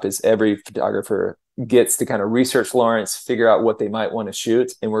workshop is every photographer gets to kind of research Lawrence, figure out what they might want to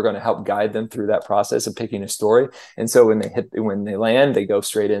shoot, and we're going to help guide them through that process of picking a story. And so when they land, they go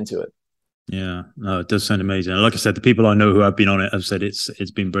straight into it. Yeah, no, it does sound amazing. Like I said, the people I know who have been on it have said it's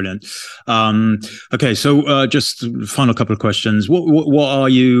been brilliant. Okay, so just final couple of questions. What are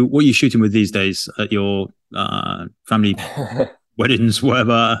you shooting with these days at your family weddings,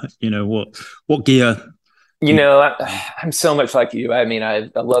 whatever? What gear? I'm so much like you. I mean, I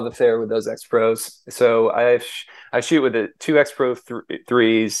love affair with those X Pros. So I shoot with the two X Pro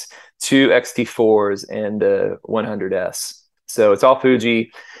 3s, two XT4s, and 100S. So it's all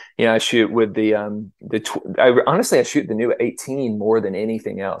Fuji. I shoot with I shoot the new 18 more than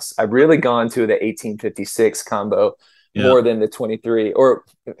anything else. I've really gone to the 1856 combo more than the 23 or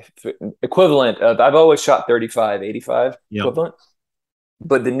equivalent of. I've always shot 35, 85 equivalent,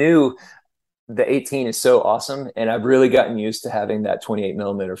 but the 18 is so awesome, and I've really gotten used to having that 28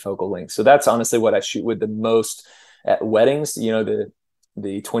 millimeter focal length. So that's honestly what I shoot with the most at weddings. The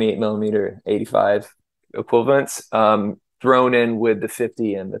 28 millimeter 85 equivalents. Thrown in with the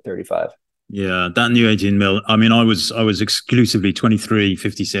 50 and the 35. Yeah, that new 18 mil. I mean, I was exclusively 23,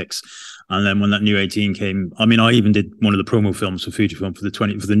 56. And then when that new 18 came, I mean, I even did one of the promo films for Fujifilm for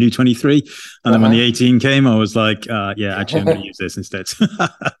the new 23. And then when the 18 came, I was like, actually, I'm going to use this instead.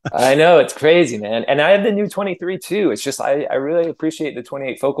 I know, it's crazy, man. And I have the new 23 too. It's just, I really appreciate the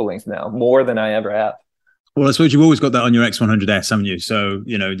 28 focal length now more than I ever have. Well, I suppose you've always got that on your X100S, haven't you? So,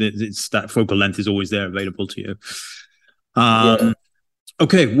 it's that focal length is always there available to you.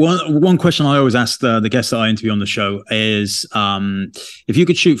 Okay, one question I always ask the guests that I interview on the show is if you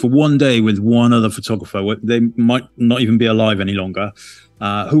could shoot for one day with one other photographer, they might not even be alive any longer,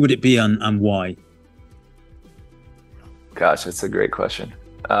 who would it be and why? Gosh, that's a great question.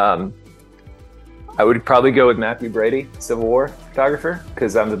 I would probably go with Matthew Brady, Civil War photographer,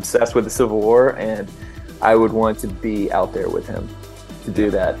 because I'm obsessed with the Civil War, and I would want to be out there with him to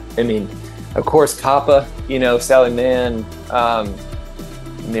do that. I mean, of course, Papa, Sally Mann.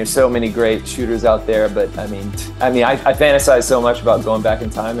 There's so many great shooters out there, but I fantasize so much about going back in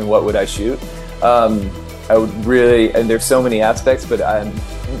time and what would I shoot. I would really, and there's so many aspects, but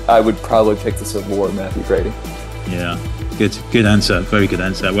I would probably pick the Civil War, Matthew Brady. Yeah, good answer. Very good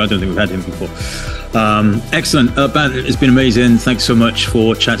answer. Well, I don't think we've had him before. Excellent. Ben, it's been amazing. Thanks so much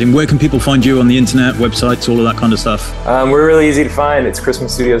for chatting. Where can people find you on the internet, websites, all of that kind of stuff? We're really easy to find. It's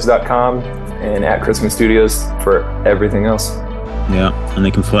chrismanstudios.com and at Chrisman Studios for everything else. Yeah, and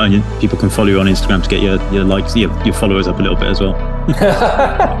people can follow you on Instagram to get your likes, your followers up a little bit as well.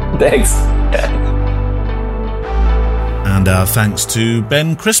 Thanks. And our thanks to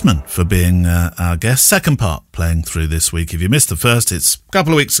Ben Chrisman for being our guest. Second part playing through this week. If you missed the first, it's a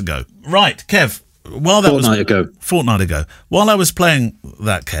couple of weeks ago. Right, Kev. Fortnight ago. While I was playing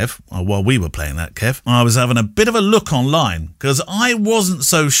that, Kev, or while we were playing that, Kev, I was having a bit of a look online because I wasn't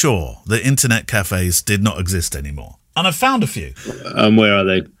so sure that internet cafes did not exist anymore. And I found a few. Where are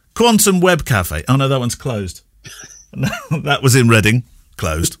they? Quantum Web Cafe. Oh, no, that one's closed. That was in Reading.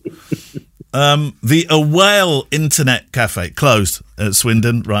 Closed. The Whale Internet Cafe. Closed at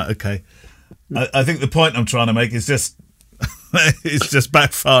Swindon. Right, okay. I think the point I'm trying to make is just... it's just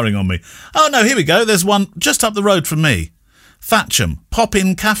backfiring on me. Oh, no, here we go. There's one just up the road from me. Thatcham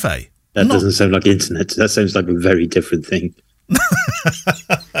Pop-In Cafe. That doesn't sound like internet. That sounds like a very different thing.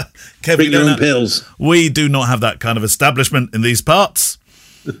 Kev, bring your own pills. We do not have that kind of establishment in these parts.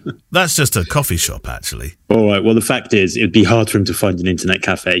 That's just a coffee shop, actually. All right. Well, the fact is, it'd be hard for him to find an internet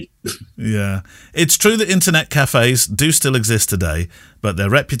cafe. Yeah. It's true that internet cafes do still exist today, but their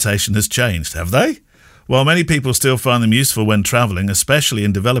reputation has changed, have they? While many people still find them useful when travelling, especially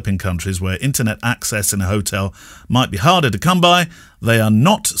in developing countries where internet access in a hotel might be harder to come by, they are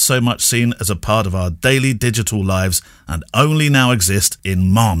not so much seen as a part of our daily digital lives and only now exist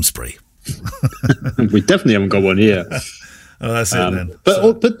in Malmesbury. We definitely haven't got one here. Oh, that's it then.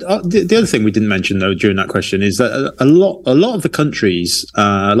 But the other thing we didn't mention though during that question is that a lot of the countries,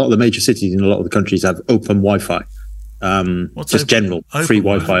 a lot of the major cities in a lot of the countries have open Wi-Fi, just general free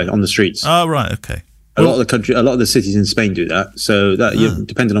Wi-Fi on the streets. Oh, right, okay. A lot of the cities in Spain do that. So that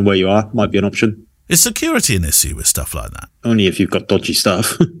depending on where you are, might be an option. Is security an issue with stuff like that? Only if you've got dodgy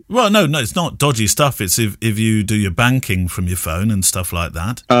stuff. Well, no, it's not dodgy stuff. It's if you do your banking from your phone and stuff like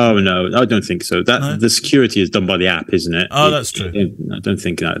that. Oh, no, I don't think so. The security is done by the app, isn't it? Oh, that's true. I don't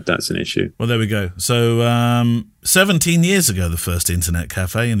think that's an issue. Well, there we go. So 17 years ago, the first internet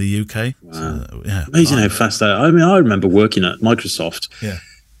cafe in the UK. Wow. So, yeah, amazing how fast that. I mean, I remember working at Microsoft. Yeah.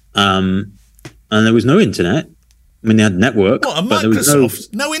 And there was no internet. I mean, they had network. What, at but there was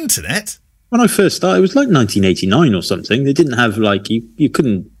Microsoft? No internet? When I first started, it was like 1989 or something. They didn't have you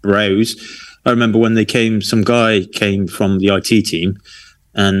couldn't browse. I remember when some guy came from the IT team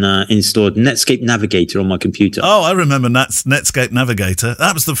and installed Netscape Navigator on my computer. Oh, I remember Netscape Navigator.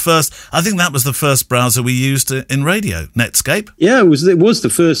 That was the first. I think that was the first browser we used in radio. Netscape. Yeah, it was the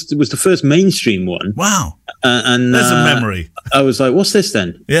first. It was the first mainstream one. Wow. And there's a memory. I was like, "What's this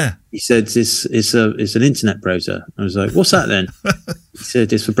then?" Yeah. He said, "It's an internet browser." I was like, "What's that then?" He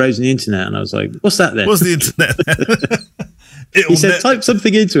said, "It's for browsing the internet." And I was like, "What's that then?" What's the internet? He said, "Type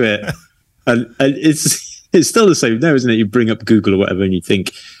something into it," and it's still the same now, isn't it? You bring up Google or whatever, and you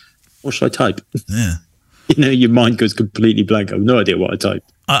think, "What should I type?" Yeah. Your mind goes completely blank. I have no idea what I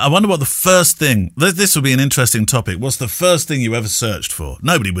typed. I wonder what the first thing. This would be an interesting topic. What's the first thing you ever searched for?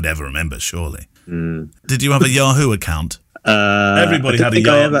 Nobody would ever remember, surely. Did you have a Yahoo account? Everybody had a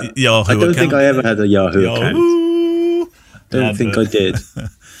Yahoo account. I don't think I ever had a Yahoo account. I don't think I did.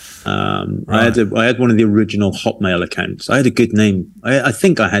 Right. I had one of the original Hotmail accounts. I had a good name. I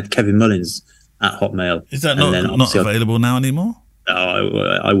think I had Kevin Mullins at Hotmail. Is that not available now anymore? No,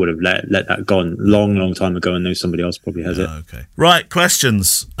 I would have let that gone long time ago, and know somebody else probably has it. Okay. Right,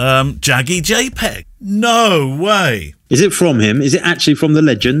 questions. Jaggy JPEG. No way. Is it from him? Is it actually from the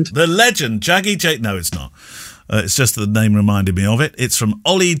legend? The legend, Jaggy J. No, it's not. It's just the name reminded me of it. It's from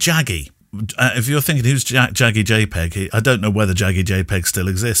Ollie Jaggy. If you're thinking who's Jaggy JPEG, I don't know whether Jaggy JPEG still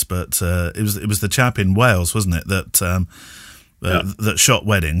exists, but it was the chap in Wales, wasn't it, that shot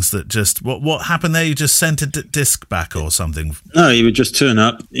weddings. That just what happened there? You just sent a disc back or something? No, he would just turn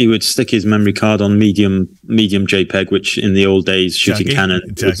up. He would stick his memory card on medium JPEG, which in the old days shooting Canon,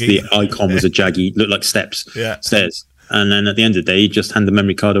 the icon was a jaggy, looked like stairs. And then at the end of the day, he'd just hand the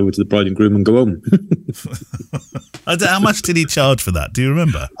memory card over to the bride and groom and go home. How much did he charge for that? Do you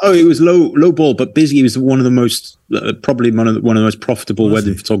remember? Oh, it was low ball, but busy. He was one of the most, probably one of the most profitable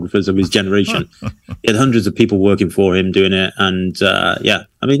wedding photographers of his generation. He had hundreds of people working for him doing it. And I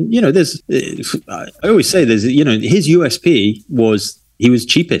mean, I always say his USP was he was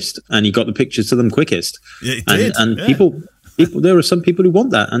cheapest and he got the pictures to them quickest. Yeah, he did. And people, there are some people who want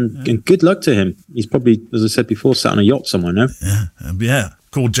that, and good luck to him. He's probably, as I said before, sat on a yacht somewhere now. Yeah,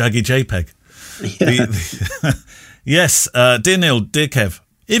 called Jaggy JPEG. Yeah. Yes, dear Neil, dear Kev,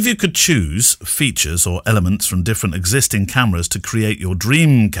 if you could choose features or elements from different existing cameras to create your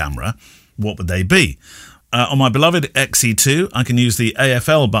dream camera, what would they be? On my beloved XE2, I can use the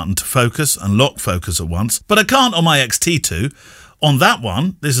AFL button to focus and lock focus at once, but I can't on my XT2. On that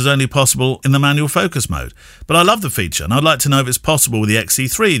one, this is only possible in the manual focus mode. But I love the feature, and I'd like to know if it's possible with the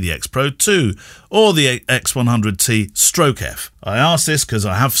XE3, the X Pro 2, or the X100T Stroke F. I ask this because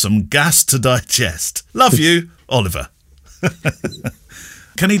I have some gas to digest. Love you, Oliver.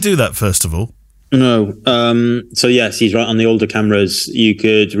 Can he do that, first of all? No. So yes, he's right. On the older cameras, you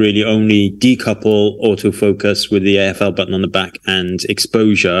could really only decouple autofocus with the AFL button on the back and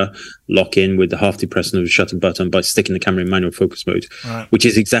exposure lock in with the half depressing of the shutter button by sticking the camera in manual focus mode, which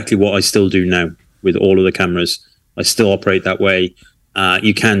is exactly what I still do now with all of the cameras. I still operate that way.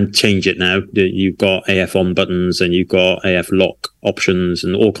 You can change it now. You've got AF on buttons and you've got AF lock options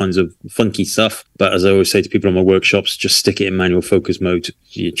and all kinds of funky stuff. But as I always say to people in my workshops, just stick it in manual focus mode.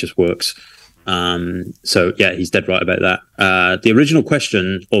 It just works. So yeah, he's dead right about that. The original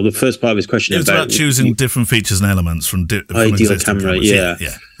question, or the first part of his question, it was about choosing different features and elements from ideal camera. Yeah.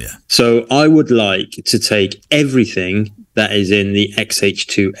 So I would like to take everything that is in the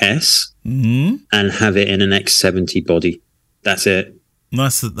XH2S and have it in an X70 body. That's it.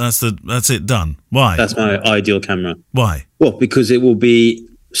 That's it done. Why? That's my ideal camera. Why? Well, because it will be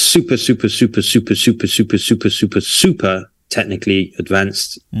super technically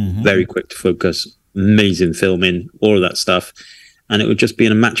advanced, very quick to focus, amazing filming, all of that stuff. And it would just be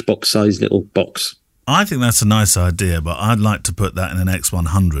in a matchbox-sized little box. I think that's a nice idea, but I'd like to put that in an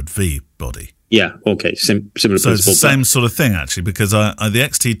X100V body. Yeah, okay, similar principle. So it's the same sort of thing, actually, because the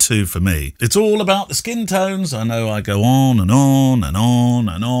XT2, for me, it's all about the skin tones. I know I go on and on and on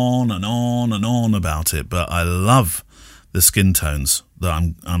and on and on and on about it, but I love the skin tones that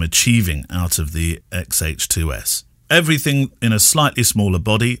I'm achieving out of the XH2S. everything in a slightly smaller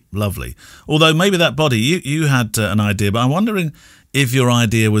body, lovely. Although maybe that body, you had an idea, but I'm wondering if your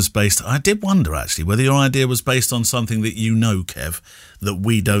idea was based... I did wonder, actually, whether your idea was based on something that you know, Kev, that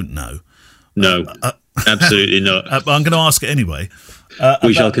we don't know. No, absolutely not. But I'm going to ask it anyway.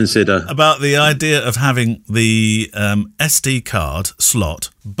 We shall consider. About the idea of having the SD card slot,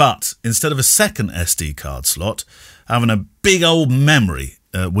 but instead of a second SD card slot, having a big old memory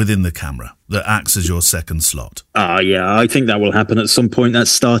within the camera that acts as your second slot. Yeah, I think that will happen at some point. That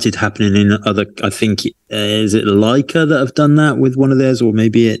started happening in other, I think, is it Leica that have done that with one of theirs, or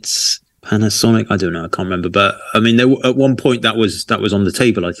maybe it's Panasonic? I don't know, I can't remember. But I mean, at one point that was on the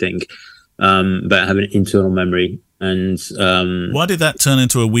table, I think, about having internal memory. And why did that turn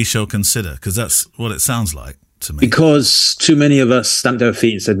into a we shall consider? Because that's what it sounds like to me. Because too many of us stamped our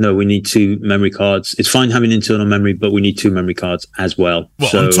feet and said, no, we need 2 memory cards. It's fine having internal memory, but we need 2 memory cards as well.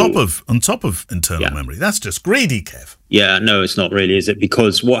 Well, on top of internal memory. That's just greedy, Kev. Yeah, no, it's not really, is it?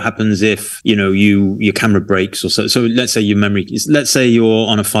 Because what happens if, your camera breaks or so? So let's say let's say you're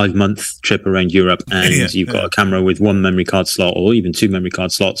on a 5-month trip around Europe and you've got a camera with 1 memory card slot, or even 2 memory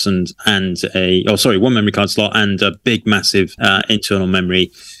card slots and 1 memory card slot and a big, massive internal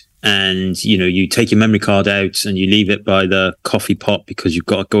memory. And, you take your memory card out and you leave it by the coffee pot because you've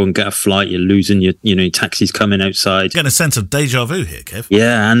got to go and get a flight. You're losing your taxi's coming outside. Getting a sense of deja vu here, Kev.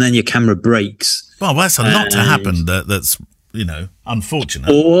 Yeah, and then your camera breaks. Well, that's a lot to happen that's, unfortunate.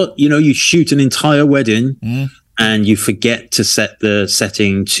 Or, you shoot an entire wedding and you forget to set the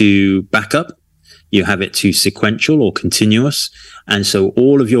setting to backup. You have it to sequential or continuous. And so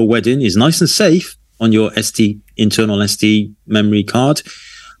all of your wedding is nice and safe on your internal SD memory card.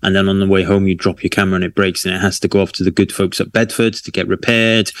 And then on the way home, you drop your camera and it breaks and it has to go off to the good folks at Bedford to get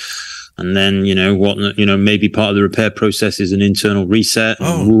repaired. And then, maybe part of the repair process is an internal reset.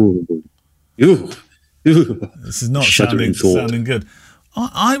 Oh. This is not sounding good.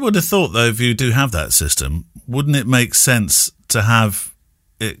 I would have thought, though, if you do have that system, wouldn't it make sense to have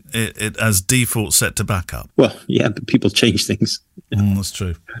it as default set to backup? Well, yeah, but people change things. That's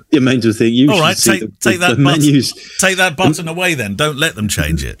true. The amount of things. All right, take that menus. Take that button away. Then don't let them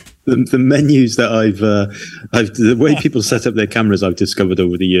change it. The menus that the way people set up their cameras, I've discovered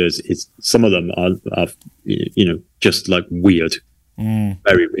over the years, is some of them are just like weird,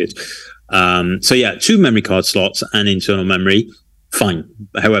 very weird. So yeah, 2 memory card slots and internal memory, fine.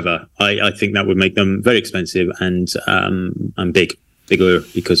 However, I think that would make them very expensive and bigger,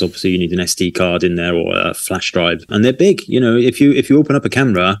 because obviously you need an SD card in there or a flash drive, and they're big. If you open up a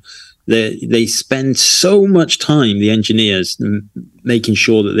camera, they spend so much time, the engineers, making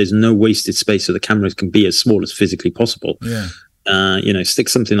sure that there's no wasted space, so the cameras can be as small as physically possible. Yeah. Stick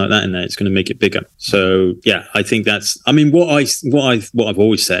something like that in there, it's going to make it bigger. So yeah, I think that's, what I've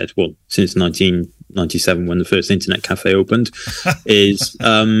always said, well, since 1997 when the first internet cafe opened, is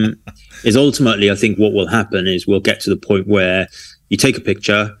ultimately, I think what will happen is we'll get to the point where you take a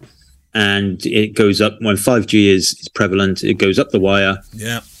picture and it goes up when 5G is prevalent. It goes up the wire.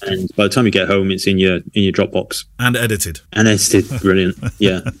 Yeah. And by the time you get home, it's in your Dropbox. And edited. Brilliant.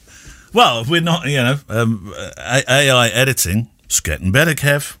 Yeah. Well, we're not, AI editing. It's getting better,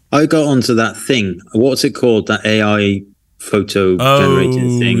 Kev. I got onto that thing. What's it called? That AI photo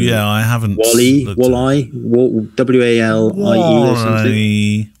generating thing. Yeah, I haven't. Wall-E, WALIE or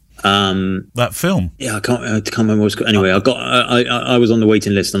something. That film. Yeah, I can't remember what it's called. Anyway, I was on the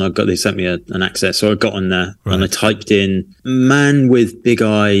waiting list and they sent me an access, so I got on there and I typed in man with big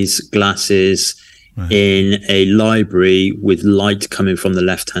eyes, glasses, in a library with light coming from the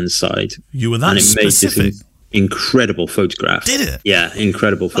left-hand side. You were that specific? Made this incredible photograph. Did it? Yeah,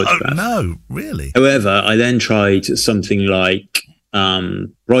 incredible photograph. Oh, no, really? However, I then tried something like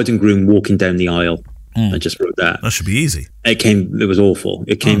bride and groom walking down the aisle. I just wrote that. That should be easy. It was awful.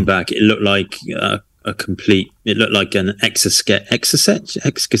 It came back. It looked like it looked like an Etch-a-Sketch. Etch-a-Sketch.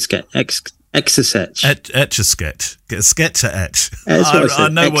 Get a sketch to etch. I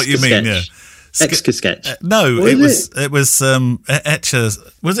know what you mean, yeah. Etch-a-Sketch. No, it was Etch-a...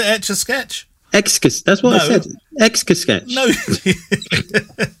 Was it Etch-a-Sketch? That's what I said. Etch-a-Sketch. No.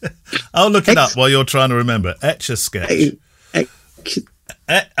 I'll look it up while you're trying to remember. Etch-a-Sketch. Here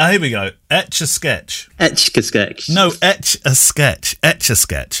we go. Etch-a-Sketch. Etch-a-Sketch. No, Etch-a-Sketch.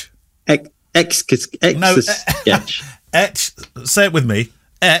 Etch-a-Sketch. Etch-a-Sketch. No, etch. Say it with me.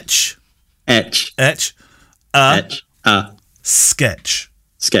 Etch. Etch. Etch. Etch. Sketch.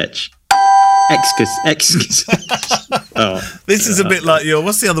 Sketch. This is a bit like your...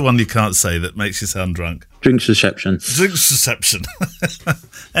 What's the other one you can't say that makes you sound drunk? Drinks reception. Drinks reception.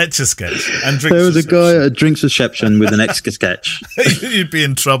 Etch-a-Sketch. And drinks there was reception. a guy at a drinks reception with an Etch-a-Sketch. You'd be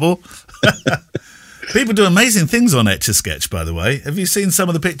in trouble. People do amazing things on Etch-a-Sketch, by the way. Have you seen some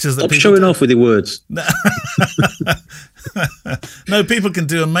of the pictures that Stop people showing off with your words. No, people can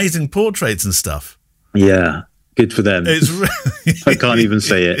do amazing portraits and stuff. Yeah, good for them. It's I can't even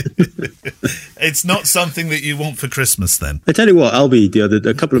say it. It's not something that you want for Christmas, then. I tell you what, Albie,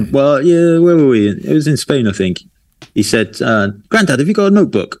 where were we? It was in Spain, I think. He said, Granddad, have you got a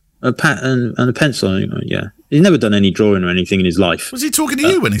notebook, a pad and a pencil? And yeah. He's never done any drawing or anything in his life. Was he talking to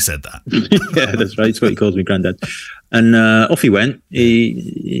you when he said that? Yeah, that's right. That's what he calls me, Granddad. And off he went.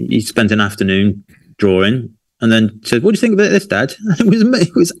 He spent an afternoon drawing, and then said, "What do you think about this, Dad?"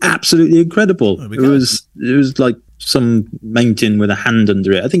 It was absolutely incredible. It was like some mountain with a hand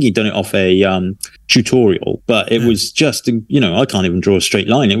under it. I think he'd done it off a tutorial, but it was just, I can't even draw a straight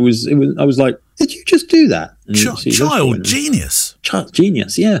line. It was. I was like, "Did you just do that?" Child genius. Child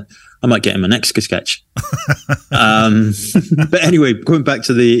genius. Yeah. I might get him an Etch-a-Sketch. But anyway, going back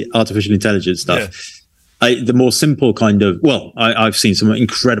to the artificial intelligence stuff, the more simple kind of, I've seen some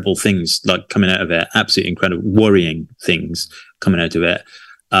incredible things like coming out of it, absolutely incredible, worrying things coming out of it.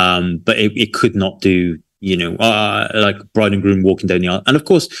 But it could not do, like bride and groom walking down the aisle. And of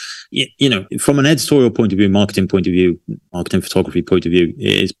course, from an editorial point of view, marketing photography point of view,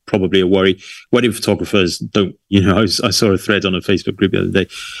 it is probably a worry. Wedding photographers don't, I saw a thread on a Facebook group the other day.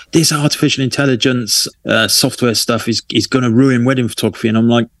 This artificial intelligence software stuff is going to ruin wedding photography. And I'm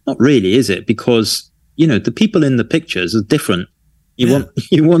like, not really, is it? Because, the people in the pictures are different. You want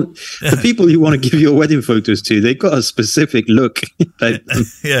the people you want to give your wedding photos to, they've got a specific look about them.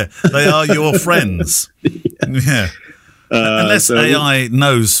 Yeah, they are your friends. Yeah. Unless AI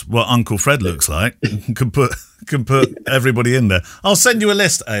knows what Uncle Fred looks like, can put everybody in there. I'll send you a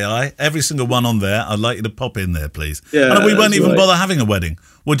list, AI. Every single one on there. I'd like you to pop in there, please. Yeah, and we won't even bother having a wedding.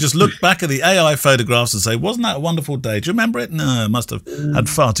 We'll just look back at the AI photographs and say, "Wasn't that a wonderful day? Do you remember it?" No, must have had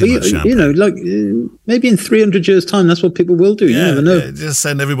far too much champagne. Maybe in 300 years' time, that's what people will do. You never know. Yeah, just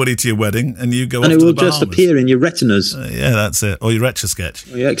send everybody to your wedding, and you go. And off it will to the just appear in your retinas. Yeah, that's it. Or your Etch-a-Sketch.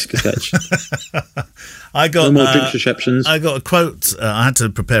 I got no more drinks receptions. I got a quote. I had to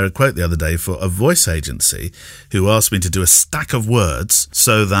prepare a quote the other day for a voice agency who asked me to do a stack of words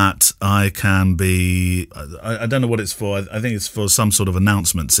so that I can be. I don't know what it's for. I think it's for some sort of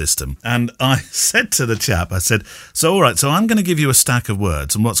announcement system. And I said to the chap, I said, "So all right, so I'm going to give you a stack of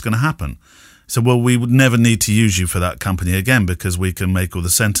words, and what's going to happen?" So, well, we would never need to use you for that company again because we can make all the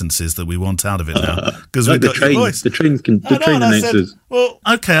sentences that we want out of it now because we've got your voice. The train announcers. Well,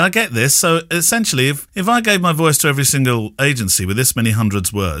 okay, I get this. So essentially, if I gave my voice to every single agency with this many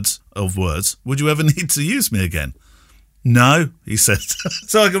hundreds of words, would you ever need to use me again? No, he said.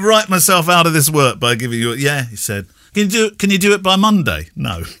 So I can write myself out of this work by giving you. Yeah, he said. Can you do it by Monday?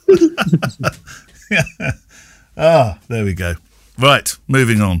 No. There we go. Right,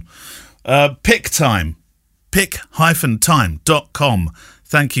 moving on. Pick Time, pick-time.com.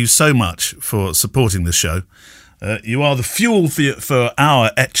 Thank you so much for supporting the show. You are the fuel for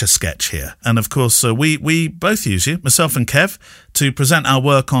our Etch-a-Sketch here. And of course, we both use you, myself and Kev, to present our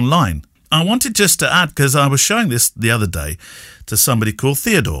work online. I wanted just to add, because I was showing this the other day to somebody called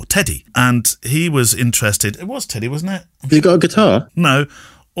Teddy, and he was interested. It was Teddy, wasn't it? You got a guitar? No.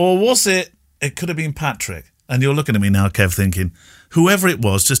 Or was it? It could have been Patrick. And you're looking at me now, Kev, thinking, whoever it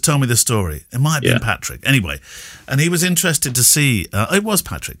was, just tell me the story. It might have been Patrick. Anyway, and he was interested to see... it was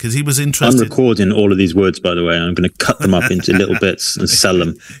Patrick, because he was interested... I'm recording all of these words, by the way, and I'm going to cut them up into little bits and sell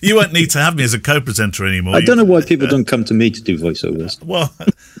them. You won't need to have me as a co-presenter anymore. I don't know why people don't come to me to do voiceovers. Well,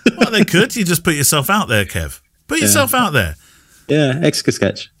 they could. You just put yourself out there, Kev. Put yourself out there. Yeah,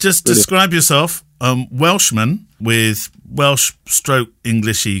 Etch-a-Sketch. Just describe yourself. Welshman with Welsh stroke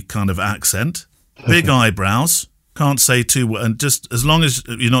Englishy kind of accent. Big eyebrows. Can't say too, and just as long as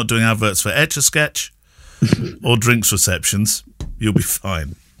you're not doing adverts for Etch-a-Sketch or drinks receptions, you'll be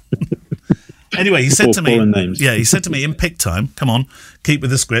fine. Anyway, he said to me, he said to me in Pick Time, come on, keep with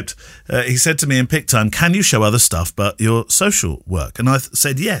the script. He said to me in Pick Time, can you show other stuff but your social work? And I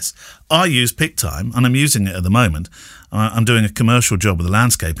said, yes, I use Pick Time and I'm using it at the moment. I'm doing a commercial job with a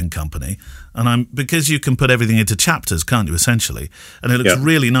landscaping company, and because you can put everything into chapters, can't you, essentially? And it looks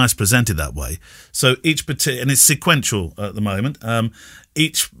really nice presented that way. So and it's sequential at the moment.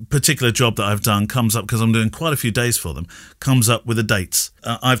 Each particular job that I've done comes up, because I'm doing quite a few days for them, comes up with the dates.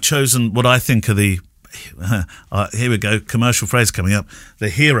 I've chosen what I think are the here we go, commercial phrase coming up, the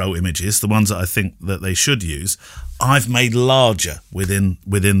hero images, the ones that I think that they should use, I've made larger within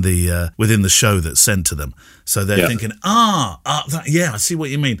the show that's sent to them. So they're thinking, I see what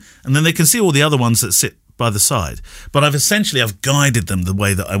you mean. And then they can see all the other ones that sit by the side. But I've guided them the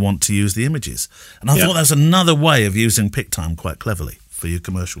way that I want to use the images. And I thought that was another way of using PickTime quite cleverly. for your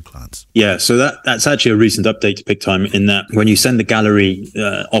commercial clients. Yeah, so that's actually a recent update to PicTime, in that when you send the gallery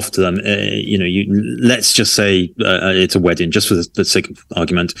off to them, let's just say it's a wedding, just for the sake of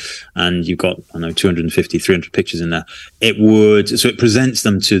argument, and you've got, 250, 300 pictures in there. It presents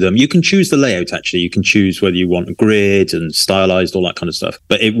them to them. You can choose the layout, actually. You can choose whether you want a grid and stylized, all that kind of stuff.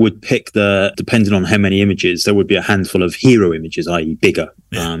 But it would pick depending on how many images, there would be a handful of hero images, i.e. bigger.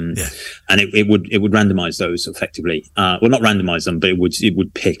 And it would randomize those effectively. Well, not randomize them, but it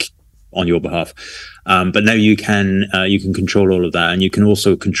would pick on your behalf. But now you can control all of that, and you can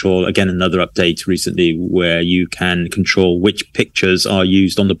also control, again, another update recently where you can control which pictures are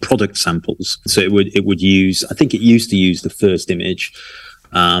used on the product samples. So it would use, I think it used to use the first image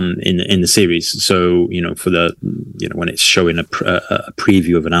in the series. So, for when it's showing a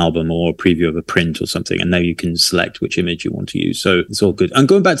preview of an album or a preview of a print or something, and now you can select which image you want to use. So it's all good. And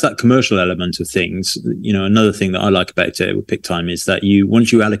going back to that commercial element of things, another thing that I like about it with PicTime is that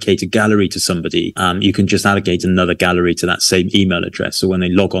once you allocate a gallery to somebody, you can just allocate another gallery to that same email address. So when they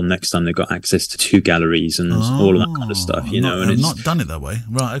log on next time, they've got access to 2 galleries and all of that kind of stuff, I've not done it that way.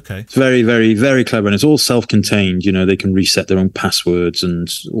 Right. Okay. It's very, very, very clever. And it's all self-contained. They can reset their own passwords and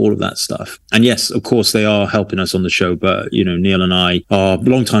all of that stuff. And yes, of course, they are helping us on the show, but Neil and I are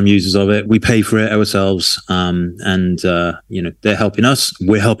long-time users of it. We pay for it ourselves, and they're helping us.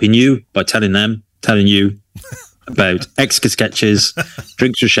 We're helping you by telling you about Etch-a-Sketches,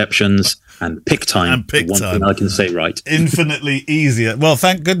 drinks receptions, and PicTime. One thing I can say right. Infinitely easier. Well,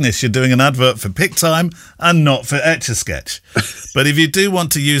 thank goodness you're doing an advert for PicTime and not for Etch-a-Sketch. But if you do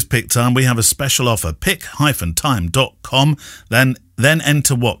want to use PicTime, we have a special offer, pic-time.com. Then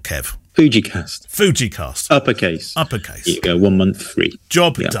enter what, Kev? Fujicast. Uppercase. Here you go, 1 month free.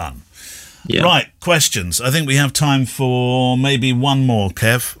 Job done. Yeah. Right, questions. I think we have time for maybe one more,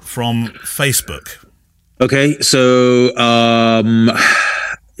 Kev, from Facebook. Okay, so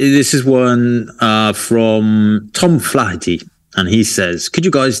this is one from Tom Flaherty, and he says, could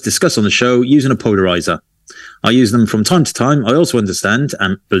you guys discuss on the show using a polarizer? I use them from time to time. I also understand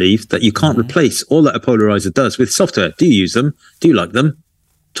and believe that you can't replace all that a polarizer does with software. Do you use them? Do you like them?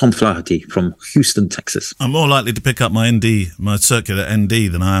 Tom Flaherty from Houston, Texas. I'm more likely to pick up my circular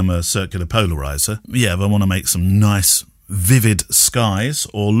ND than I am a circular polarizer. Yeah, if I want to make some nice, vivid skies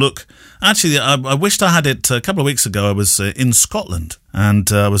or look... Actually, I wished I had it a couple of weeks ago. I was in Scotland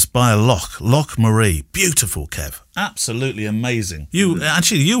and I was by a Loch Marie. Beautiful, Kev. Absolutely amazing. You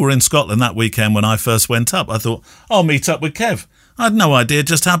were in Scotland that weekend when I first went up. I thought, I'll meet up with Kev. I had no idea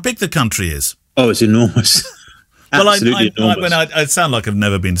just how big the country is. Oh, it's enormous. Well, I sound like I've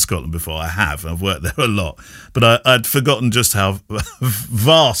never been to Scotland before. I have. I've worked there a lot. But I'd forgotten just how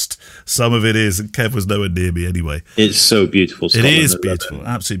vast some of it is. And Kev was nowhere near me anyway. It's so beautiful. Scotland. It is beautiful.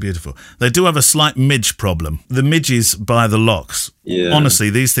 Absolutely beautiful. They do have a slight midge problem. The midges by the locks. Yeah. Honestly,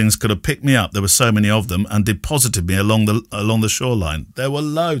 these things could have picked me up. There were so many of them and deposited me along the shoreline. There were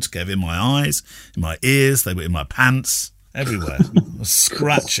loads, Kev, in my eyes, in my ears. They were in my pants, everywhere. I was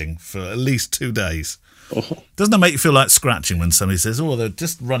scratching for at least 2 days. Doesn't it make you feel like scratching when somebody says, they're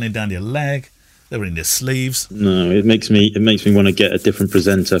just running down your leg, they were in your sleeves? No, it makes me want to get a different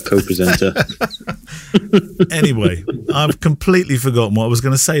co-presenter. Anyway, I've completely forgotten what I was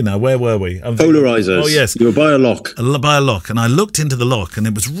going to say now. Where were we? Polarizers. Oh, yes. You were by a lock. By a lock, and I looked into the lock, and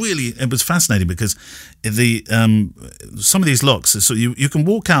it was fascinating because some of these locks, so you can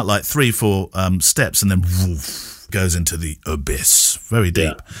walk out like 3-4 steps and then woof, goes into the abyss, very deep.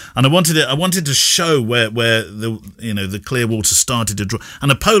 Yeah. And I wanted to show where the clear water started to draw,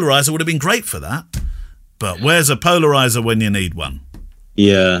 and a polarizer would have been great for that. But where's a polarizer when you need one?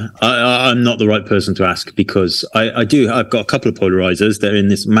 Yeah, I'm not the right person to ask because I've got a couple of polarizers. They're in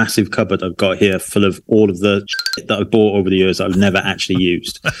this massive cupboard I've got here full of all of the shit that I've bought over the years that I've never actually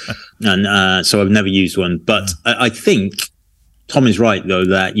used. And so I've never used one. But I think Tom is right, though,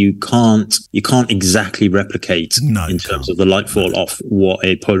 that you can't exactly replicate in terms of the light fall off what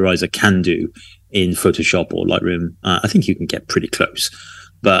a polarizer can do in Photoshop or Lightroom. I think you can get pretty close,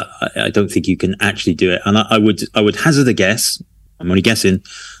 but I don't think you can actually do it. And I would hazard a guess. I'm only guessing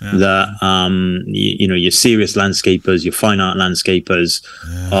that your serious landscapers, your fine art landscapers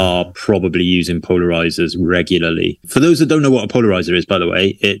are probably using polarizers regularly. For those that don't know what a polarizer is, by the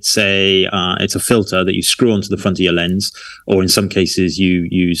way, it's a filter that you screw onto the front of your lens, or in some cases you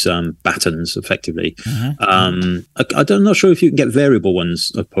use battens effectively. I'm not sure if you can get variable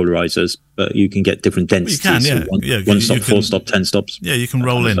ones of polarizers, but you can get different densities. Well, you can, one stop, 4 stop, 10 stops. Yeah, you can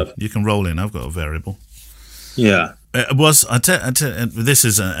roll in. You can roll in. I've got a variable. Yeah. It was. This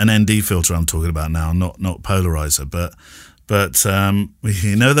is an ND filter I'm talking about now, not polarizer. But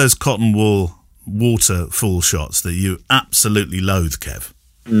those cotton wool waterfall shots that you absolutely loathe, Kev.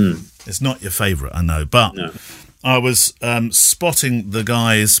 It's not your favourite, I know, but No. I was spotting the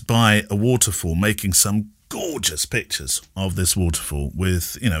guys by a waterfall making some gorgeous pictures of this waterfall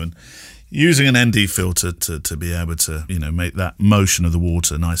with, and using an ND filter to be able to, make that motion of the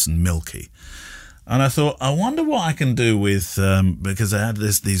water nice and milky. And I thought, I wonder what I can do with, because I had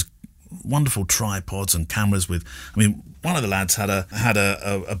these wonderful tripods and cameras with, one of the lads had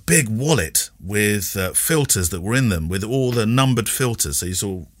a big wallet with filters that were in them, with all the numbered filters. So you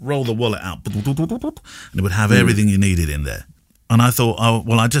sort of roll the wallet out, and it would have everything you needed in there. And I thought,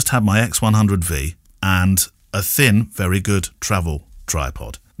 I just had my X100V and a thin, very good travel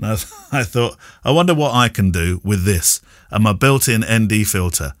tripod. And I thought, I wonder what I can do with this and my built-in ND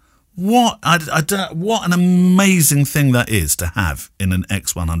filter. What an amazing thing that is to have in an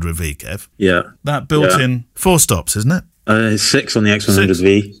X100V, Kev. Yeah. That built-in 4 stops, isn't it? It's 6 on the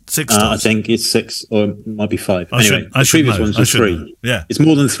X100V. 6 stops. I think it's 6, or it might be 5. I Anyway, should the previous know. ones I were should 3. know. Yeah. It's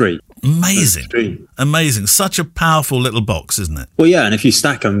more than 3. Amazing. Amazing. Such a powerful little box, isn't it? Well, yeah, and if you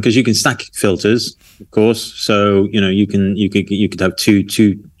stack them, because you can stack filters, of course. So you could have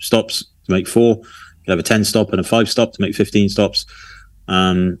two stops to make 4. You could have a 10 stop and a 5 stop to make 15 stops.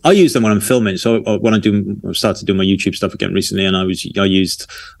 I use them when I'm filming. So when I started doing my YouTube stuff again recently, and I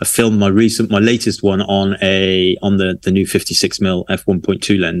filmed my latest one on the new 56mm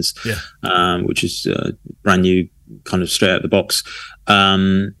f1.2 lens, which is brand new, kind of straight out the box.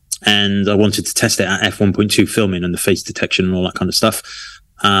 And I wanted to test it at f1.2 filming and the face detection and all that kind of stuff.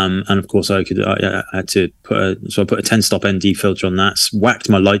 And of course, I had to put a 10 stop ND filter on that, whacked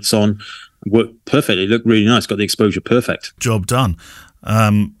my lights on, worked perfectly, looked really nice, got the exposure perfect. Job done.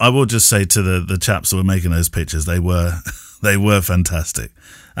 I will just say to the chaps that were making those pictures, they were fantastic,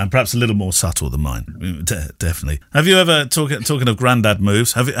 and perhaps a little more subtle than mine. Definitely. Have you ever, talking of grandad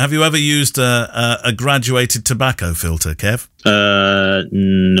moves, have you ever used a graduated tobacco filter, Kev?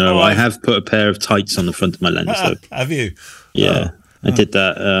 No, I have put a pair of tights on the front of my lens. Though. Have you? Yeah. I did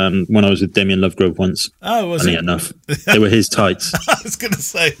that when I was with Damien Lovegrove once. Oh, was it? Funny enough. They were his tights. I was going to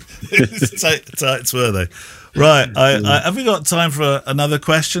say, whose tights were they? Right. Have we got time for another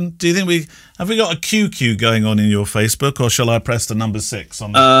question? Do you think have we got a QQ going on in your Facebook, or shall I press the number 6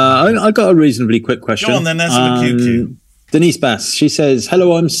 on? I got a reasonably quick question. Go on then, there's a QQ. Denise Bass, she says,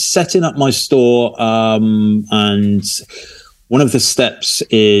 "Hello, I'm setting up my store, and one of the steps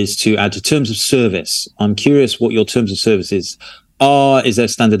is to add to terms of service. I'm curious what your terms of service is. Is there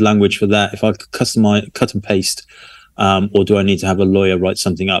standard language for that? If I could cut and paste, or do I need to have a lawyer write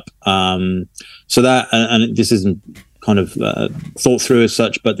something up? So that, and this isn't kind of thought through as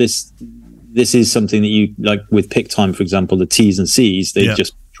such, but this is something that you, like with PicTime, for example, the T's and C's, they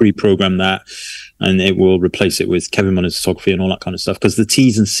just pre-program that, and it will replace it with Kevin Munner's photography and all that kind of stuff. Because the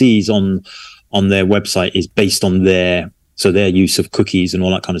T's and C's on their website is based on their use of cookies and all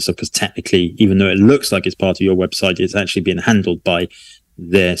that kind of stuff, because technically, even though it looks like it's part of your website, it's actually being handled by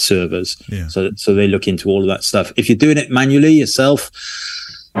their servers. Yeah. So they look into all of that stuff. If you're doing it manually yourself,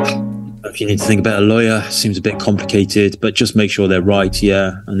 if you need to think about a lawyer, it seems a bit complicated, but just make sure they're right,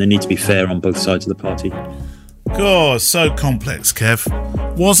 and they need to be fair on both sides of the party. God, so complex, Kev.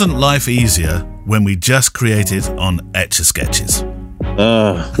 Wasn't life easier when we just created on Etch-a-Sketches?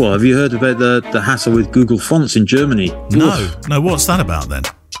 Oh, well, have you heard about the hassle with Google Fonts in Germany? No, what's that about then?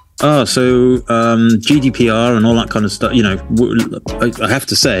 So GDPR and all that kind of stuff, I have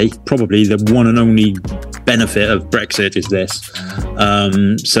to say, probably the one and only benefit of Brexit is this.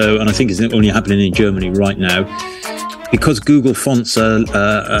 And I think it's only happening in Germany right now. Because Google Fonts,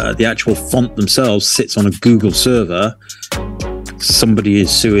 the actual font themselves sits on a Google server, somebody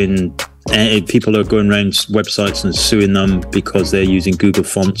is suing. People are going around websites and suing them because they're using Google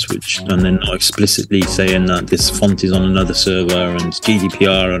Fonts, and they're not explicitly saying that this font is on another server and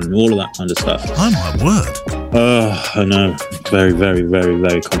GDPR and all of that kind of stuff. Oh my word! Oh, I know. Very, very, very,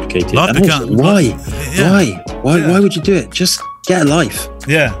 very complicated. And also, why would you do it? Just get a life.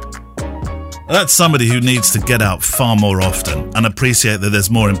 Yeah. That's somebody who needs to get out far more often and appreciate that there's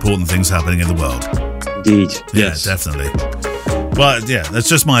more important things happening in the world. Indeed. Yes. Yeah, definitely. Well, yeah, that's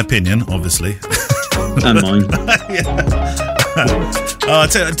just my opinion, obviously. And mine.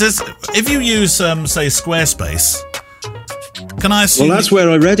 If you use, say, Squarespace, can I assume... Well, that's where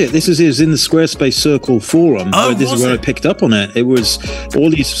I read it. This is in the Squarespace Circle forum. This is where I picked up on it. It was all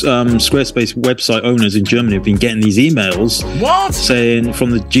these Squarespace website owners in Germany have been getting these emails. What? Saying,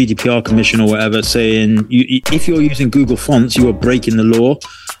 from the GDPR Commission or whatever, saying, if you're using Google Fonts, you are breaking the law.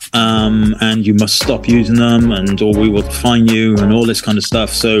 And you must stop using them, or we will fine you, and all this kind of stuff.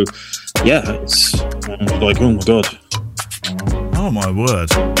 So, yeah, it's like, oh my god. Oh, my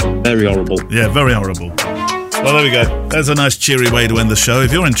word. Very horrible. Yeah, very horrible. Well, there we go. There's a nice cheery way to end the show.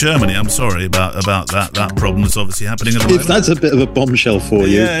 If you're in Germany, I'm sorry about that problem that's obviously happening at the moment. If that's a bit of a bombshell for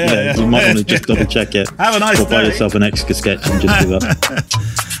you, you might want to just double check it. Have a nice day. Or buy yourself an extra sketch and just do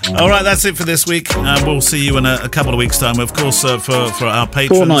that. All right, that's it for this week. We'll see you in a couple of weeks' time. Of course, for our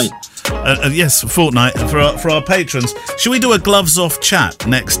patrons. Fortnight. Yes, fortnight for our patrons. Should we do a gloves off chat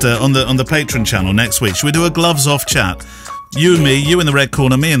next on the Patreon channel next week? Should we do a gloves off chat? You and me, you in the red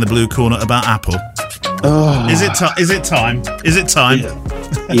corner, me in the blue corner, about Apple. Oh. Is it time? Is it time?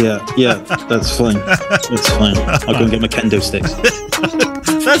 Yeah, that's fine. That's fine. I'll go and get my kendo sticks.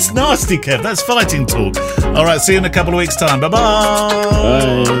 That's nasty, Kev. That's fighting talk. All right, see you in a couple of weeks' time. Bye-bye.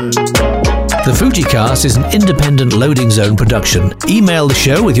 Bye. The FujiCast is an independent Loading Zone production. Email the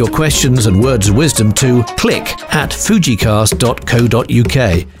show with your questions and words of wisdom to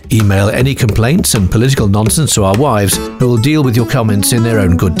click@fujicast.co.uk. Email any complaints and political nonsense to our wives, who will deal with your comments in their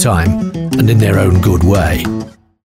own good time and in their own good way.